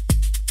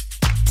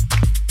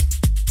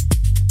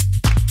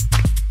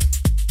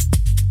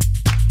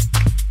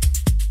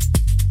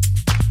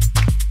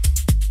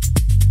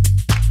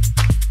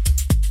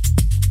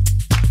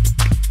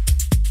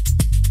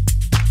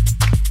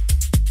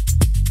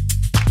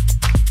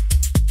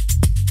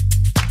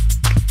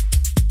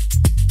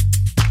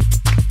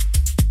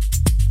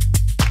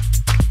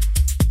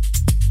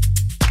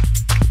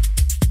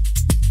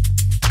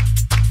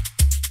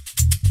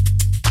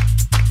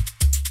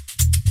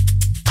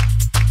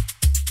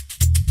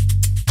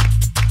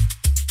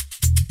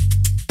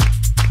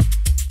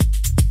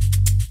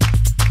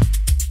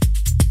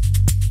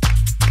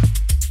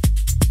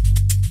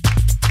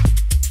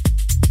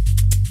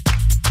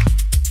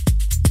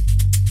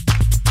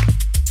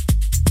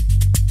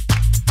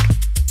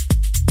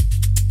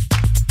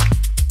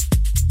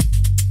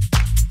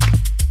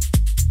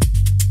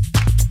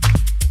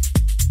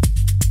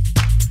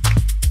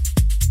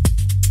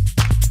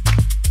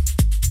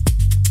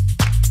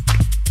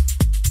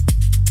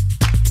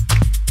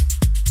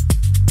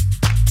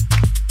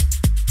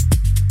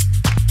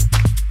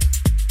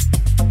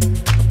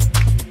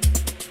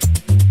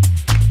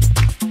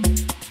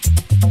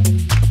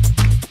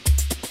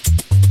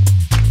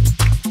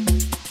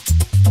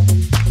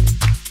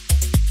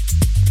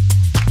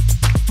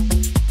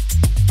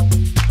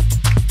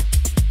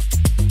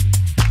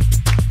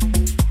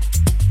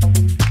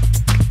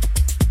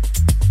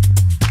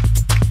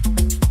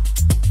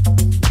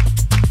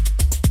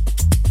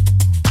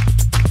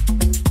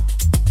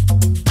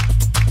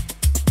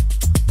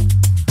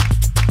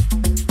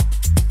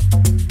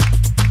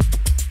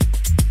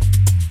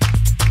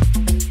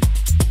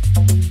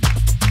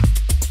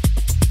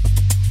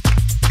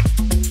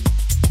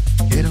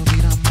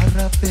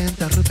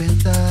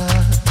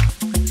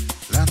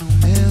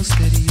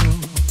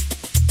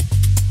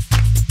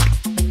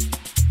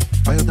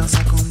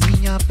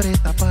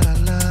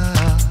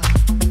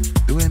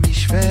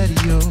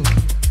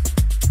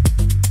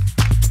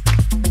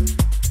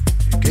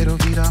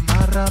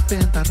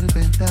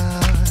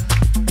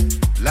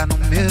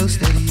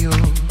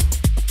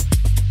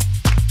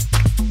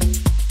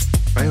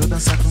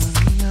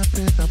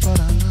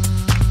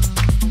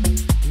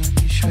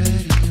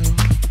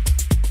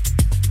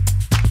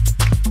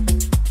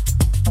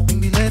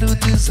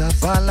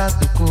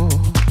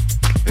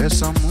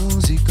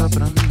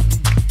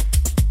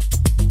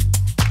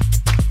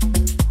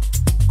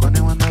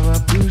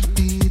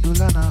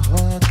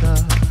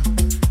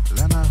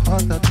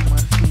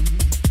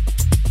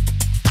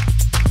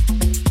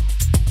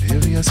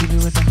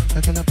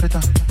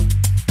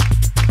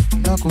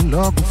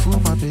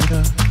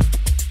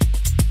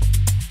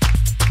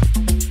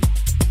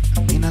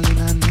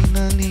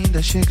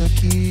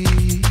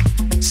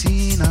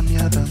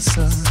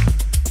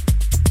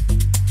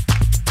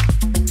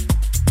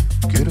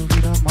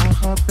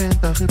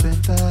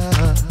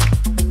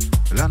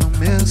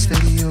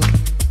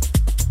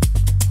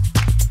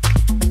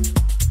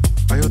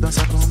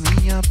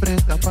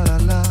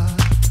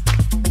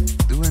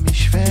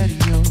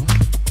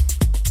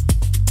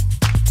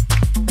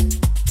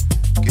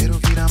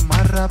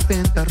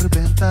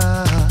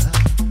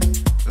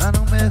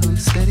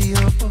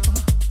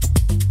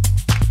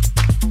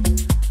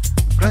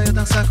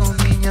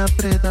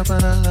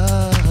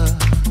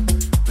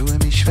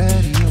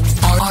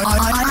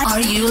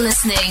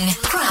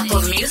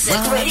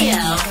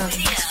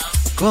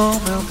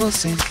 Como eu vou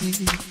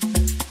sentir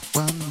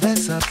quando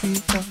essa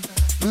fita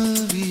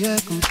me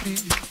vier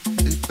cobrir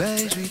de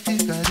beijo e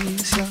de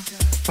carícia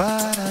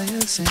para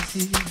eu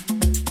sentir.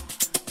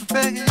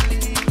 Pega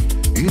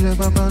e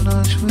leva pra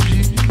nós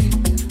fugir.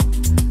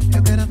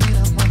 Eu quero me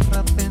amar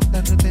pra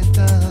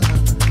arrebentar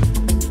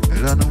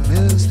lá no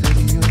meu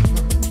exterior.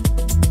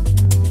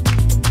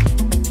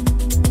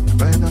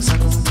 Vai dançar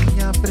com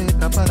minha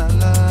preta para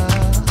lá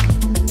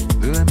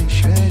do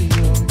hemisfério.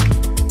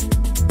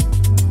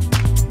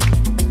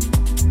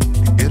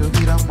 Quero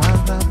vir amar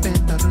pra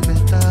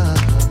arrebentar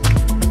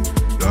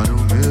lá no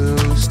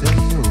meu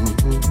exterior.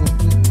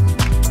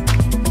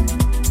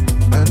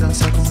 Vai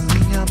dançar com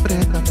minha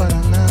preta para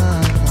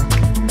lá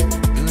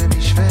do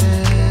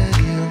hemisfério.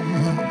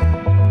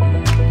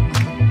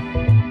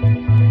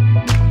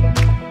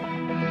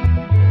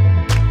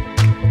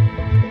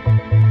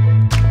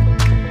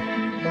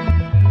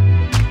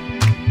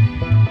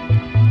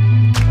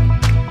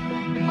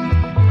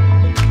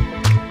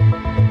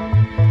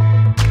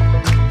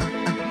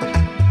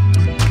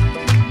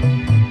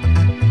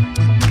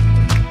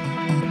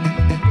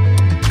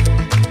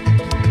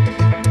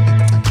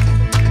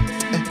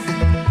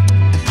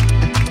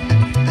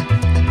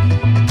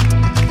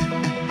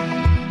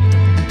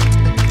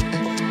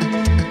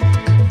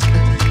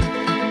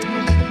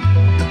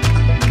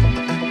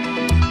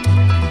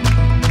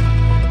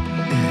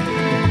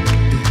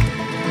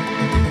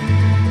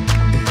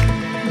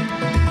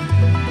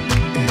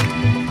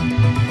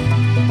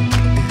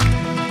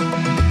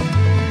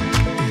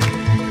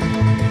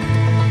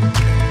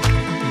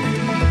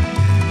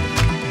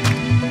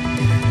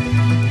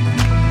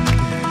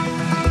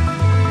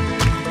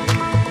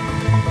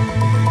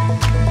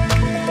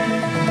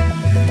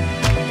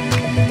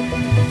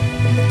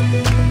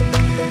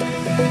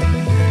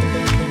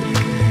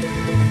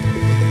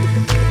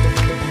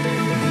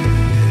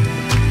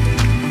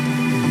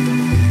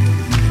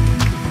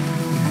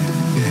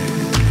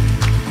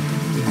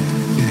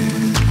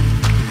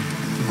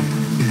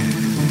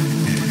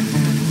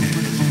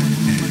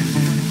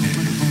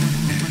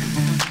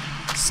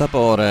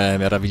 sapore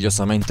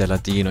meravigliosamente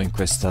latino in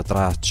questa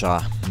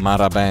traccia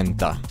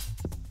Marabenta,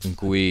 in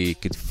cui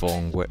Kid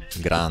Fongue,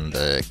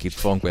 grande Kid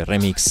Fongue,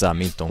 remixa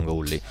Milton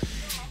Gully.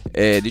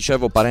 E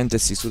dicevo,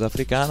 parentesi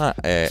sudafricana,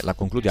 e la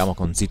concludiamo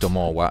con Zito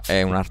Mowa.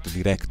 È un art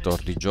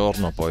director di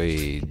giorno,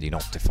 poi di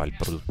notte fa il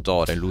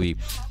produttore. Lui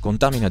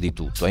contamina di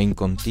tutto, è in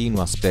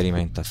continua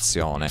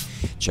sperimentazione.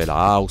 C'è la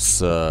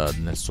house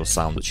nel suo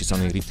sound, ci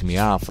sono i ritmi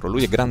afro.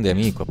 Lui è grande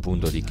amico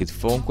appunto di Kid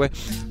Fonque,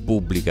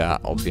 pubblica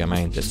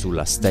ovviamente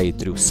sulla Stay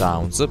True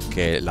Sounds,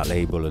 che è la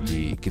label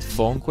di Kid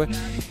Fonque,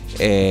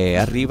 e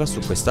arriva su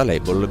questa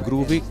label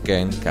Groovy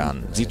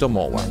Can Zito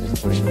Mowa.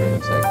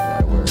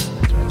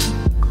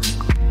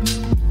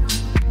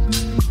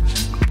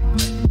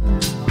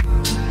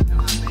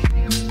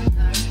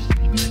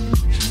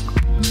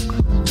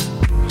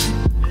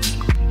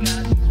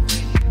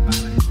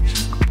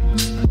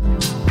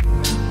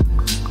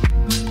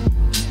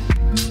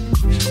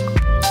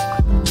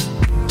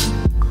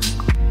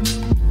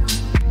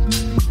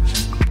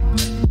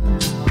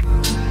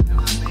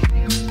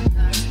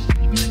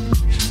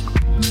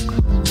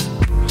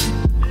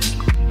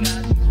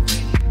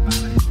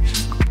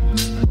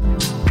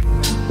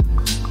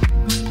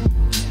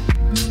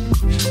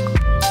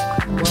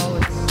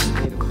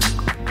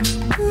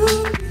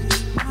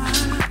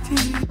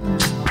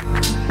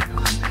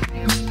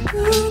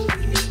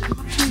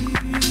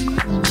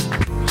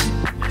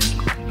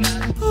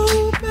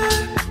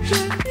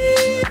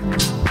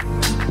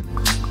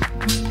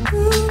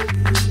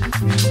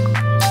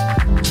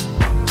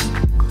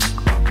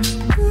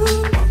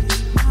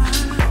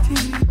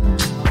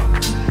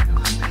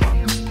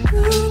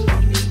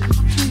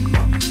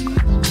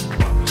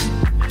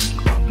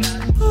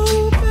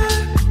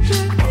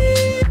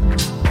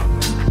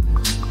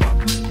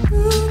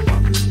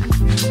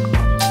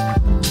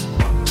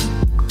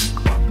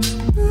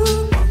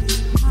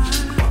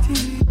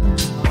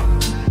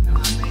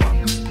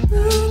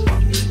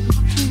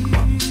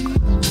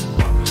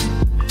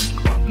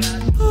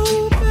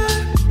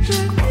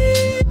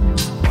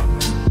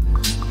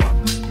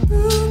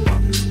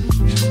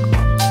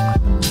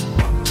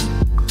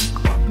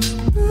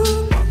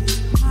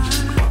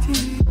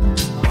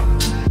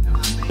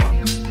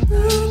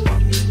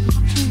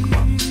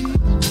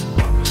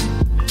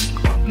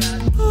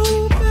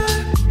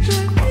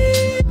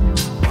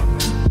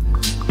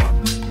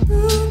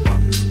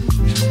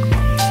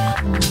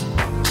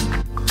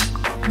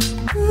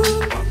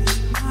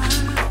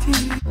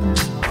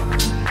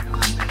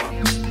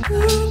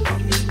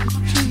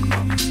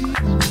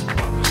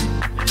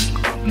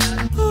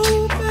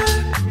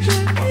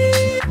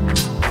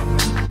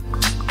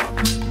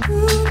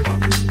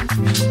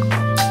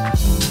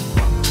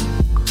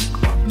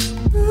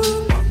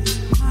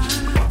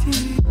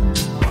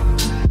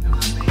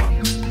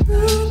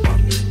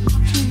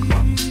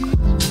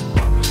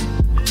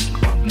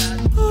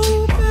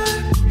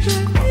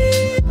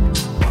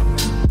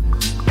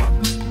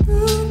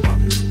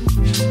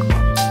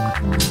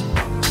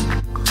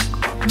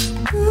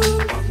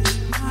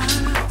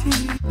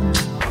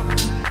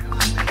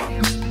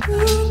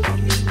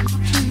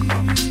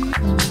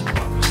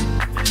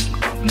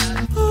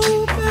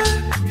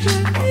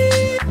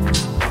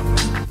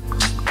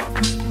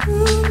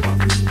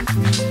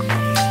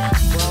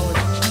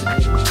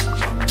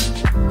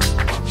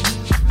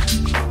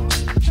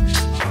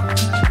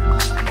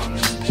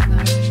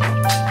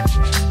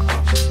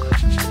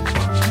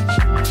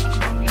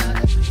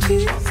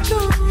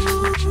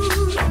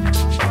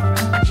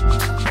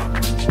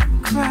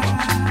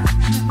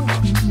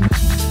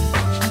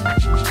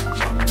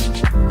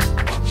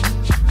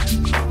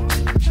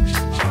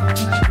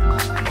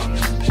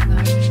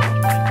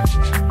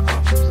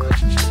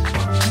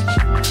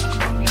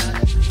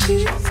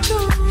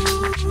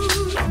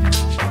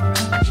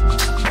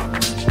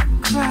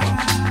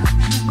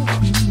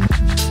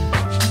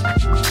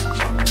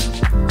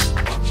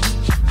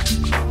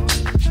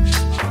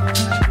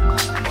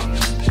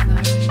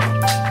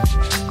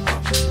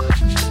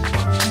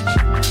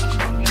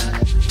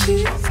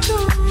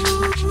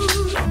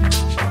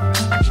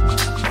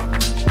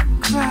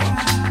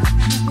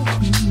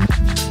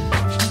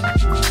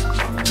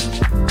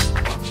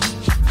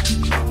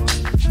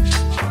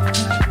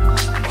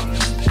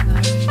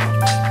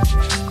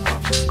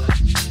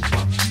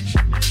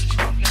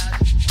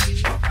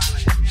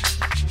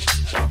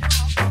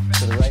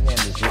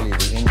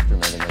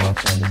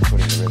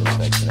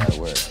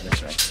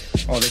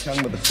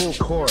 full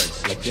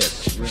chords like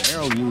this.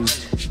 Arrow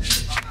used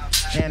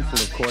a handful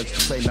of chords to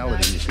play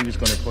melody. If he was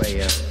going to play,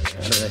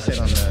 as I said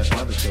on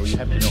another show, you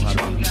have to know how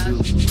to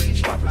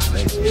do proper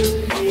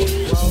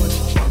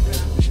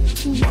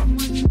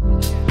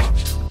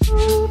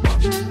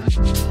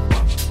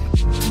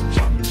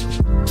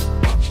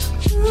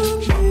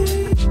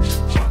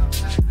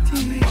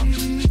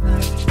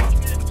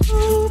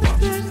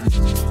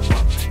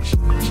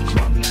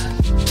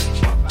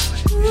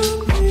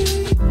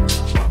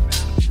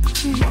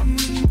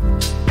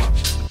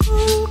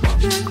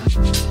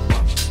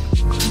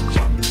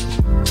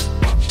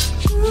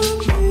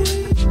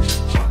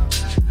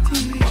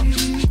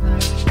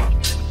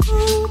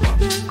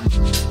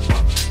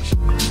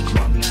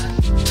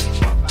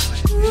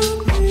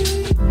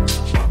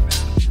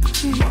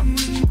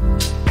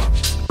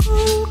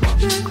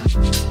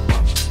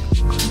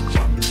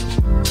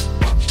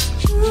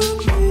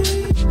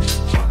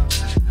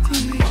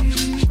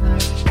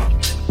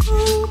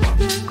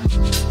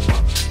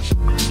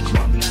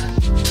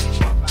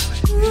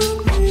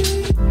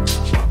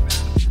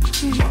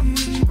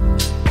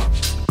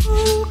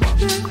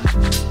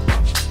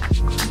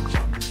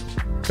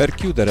Per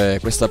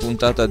chiudere questa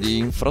puntata di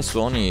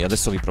Infrasuoni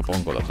adesso vi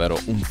propongo davvero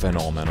un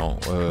fenomeno.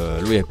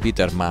 Lui è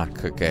Peter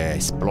Mack, che è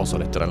esploso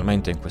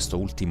letteralmente in questo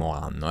ultimo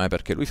anno,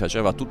 perché lui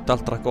faceva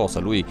tutt'altra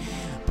cosa, lui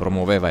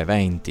promuoveva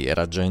eventi,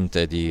 era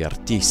agente di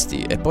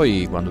artisti e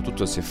poi quando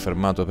tutto si è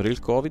fermato per il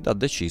Covid ha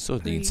deciso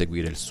di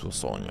inseguire il suo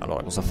sogno.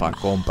 Allora cosa fa?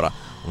 Compra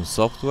un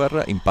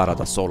software, impara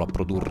da solo a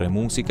produrre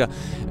musica,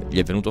 gli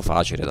è venuto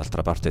facile,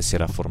 d'altra parte si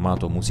era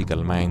formato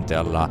musicalmente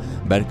alla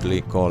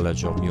Berklee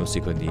College of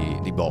Music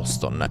di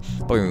Boston.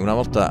 Poi una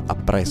volta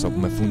appreso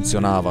come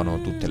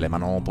funzionavano tutte le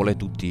manopole,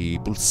 tutti i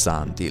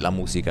pulsanti, la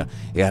musica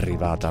è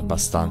arrivata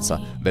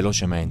abbastanza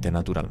velocemente e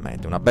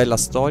naturalmente. Una bella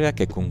storia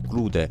che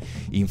conclude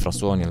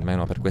Infrasuoni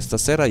almeno per questa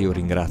sera. Io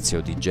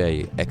ringrazio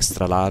DJ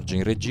Extra Large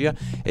in regia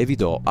e vi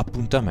do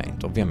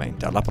appuntamento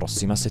ovviamente alla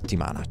prossima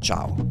settimana.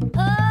 Ciao!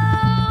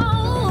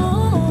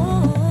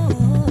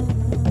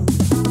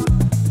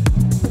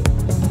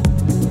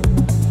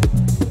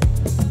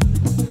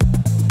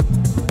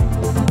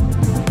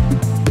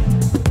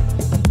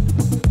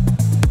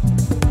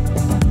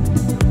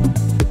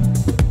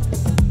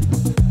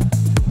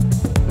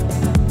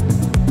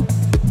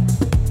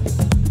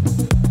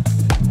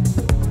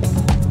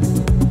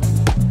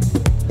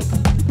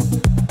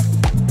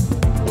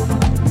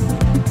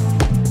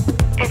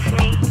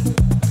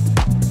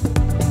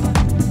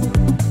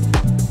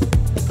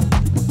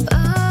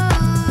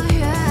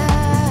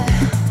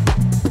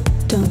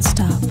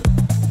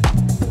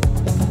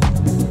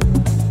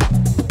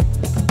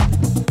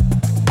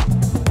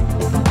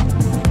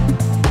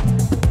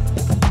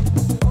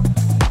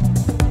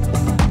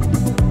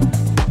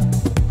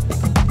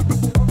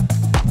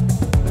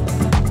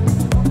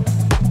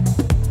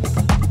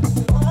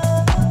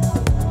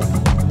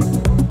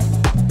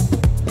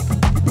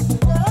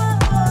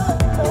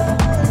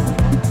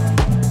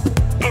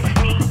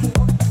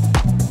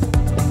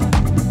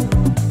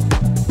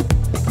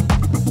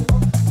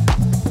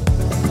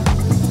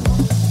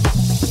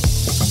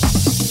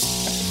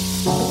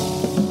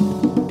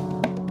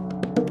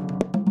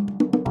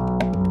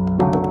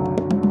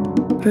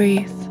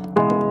 Breathe.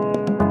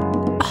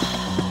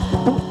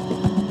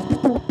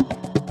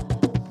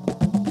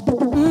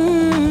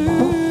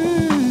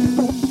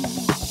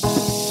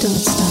 Don't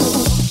stop.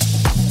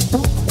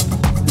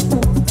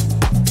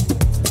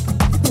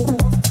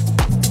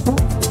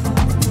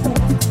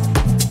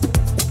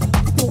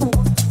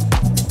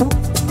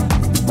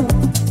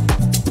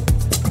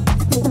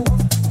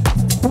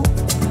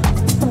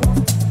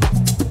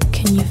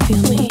 Can you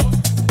feel me?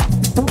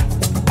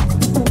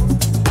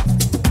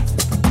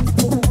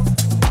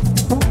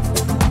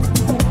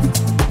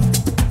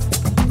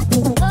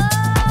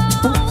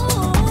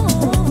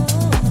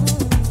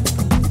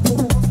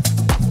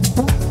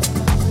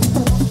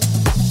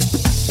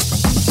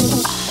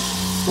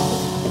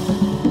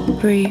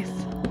 Breathe.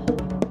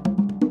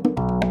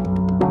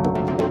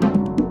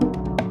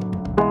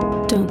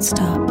 Don't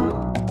stop.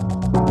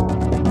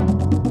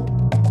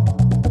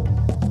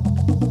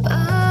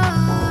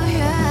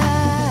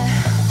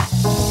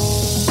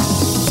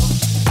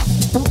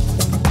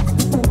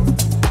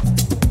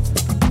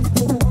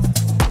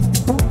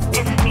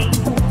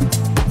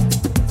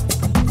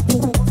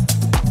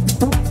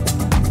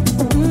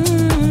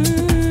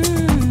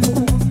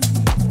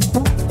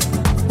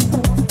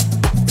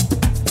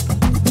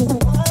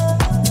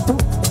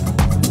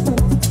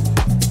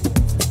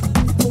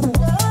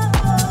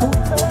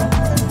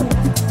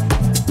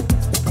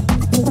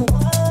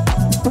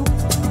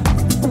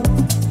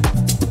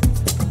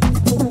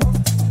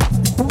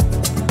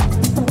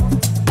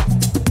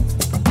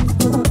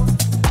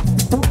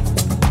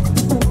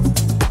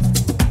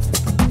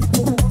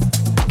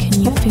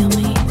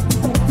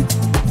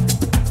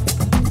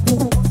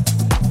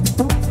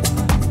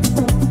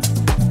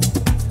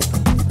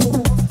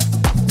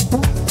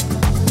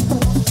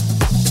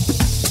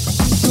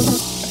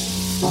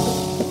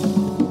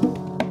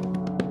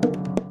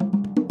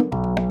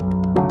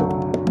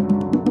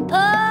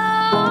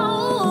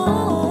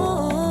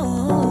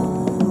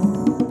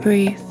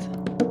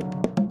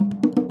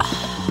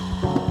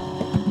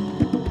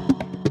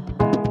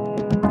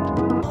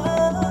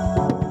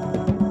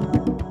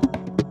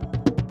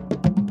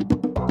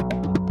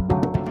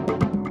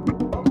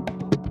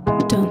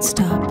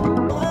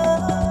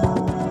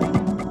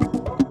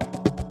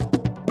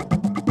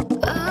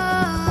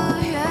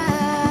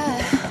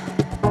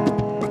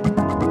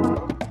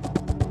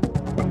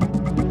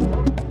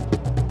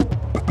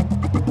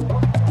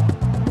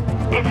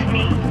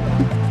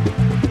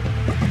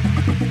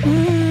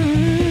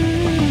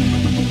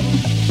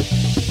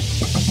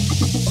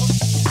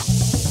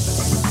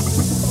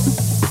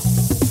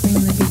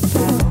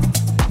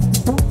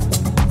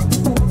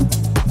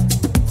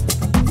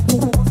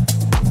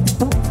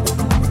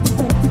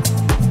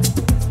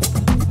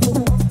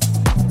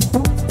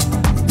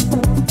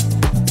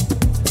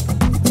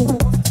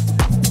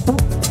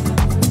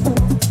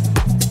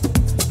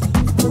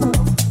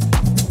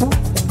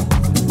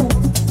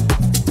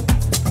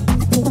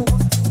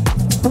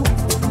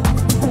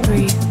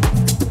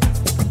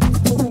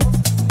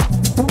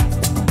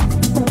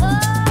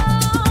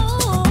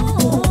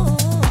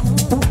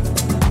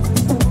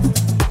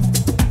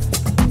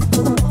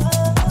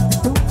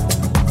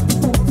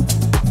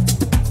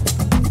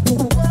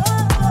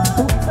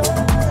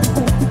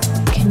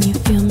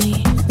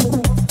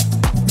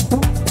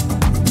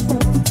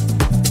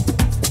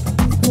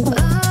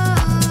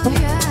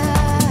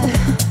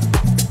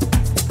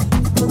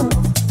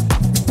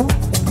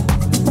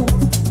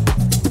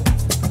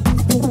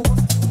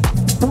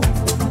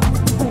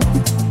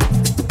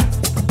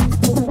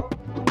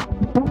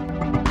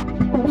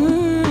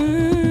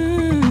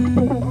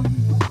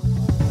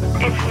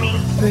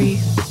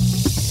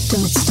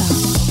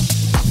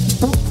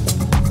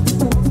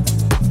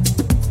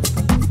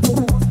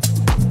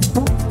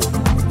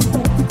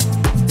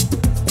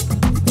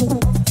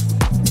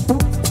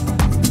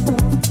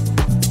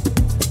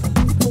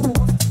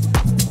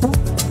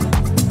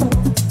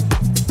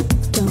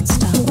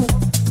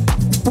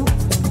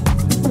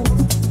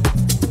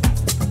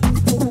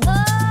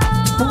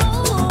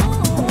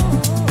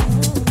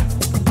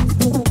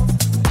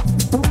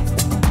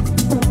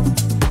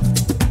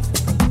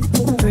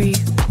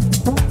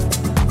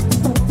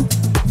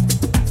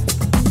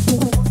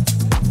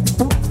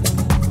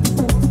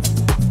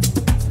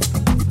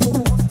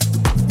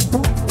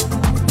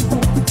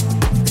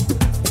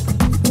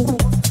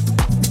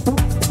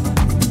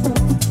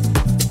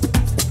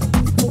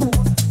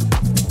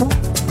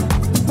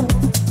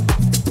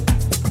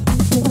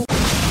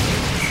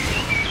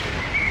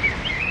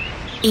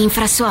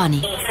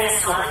 Infrasuoni.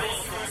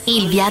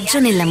 Il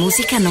viaggio nella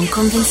musica non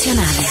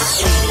convenzionale.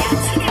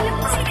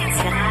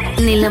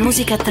 Nella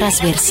musica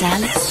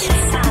trasversale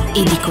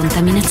e di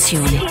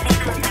contaminazione.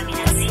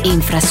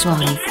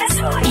 Infrasuoni.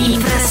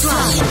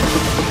 Infrasuoni.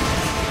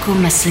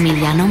 Con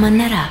Massimiliano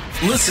Mannarà.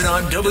 Listen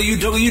on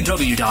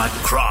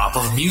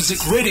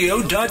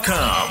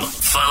www.cropofmusicradio.com.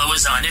 Follow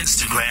us on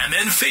Instagram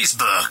and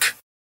Facebook.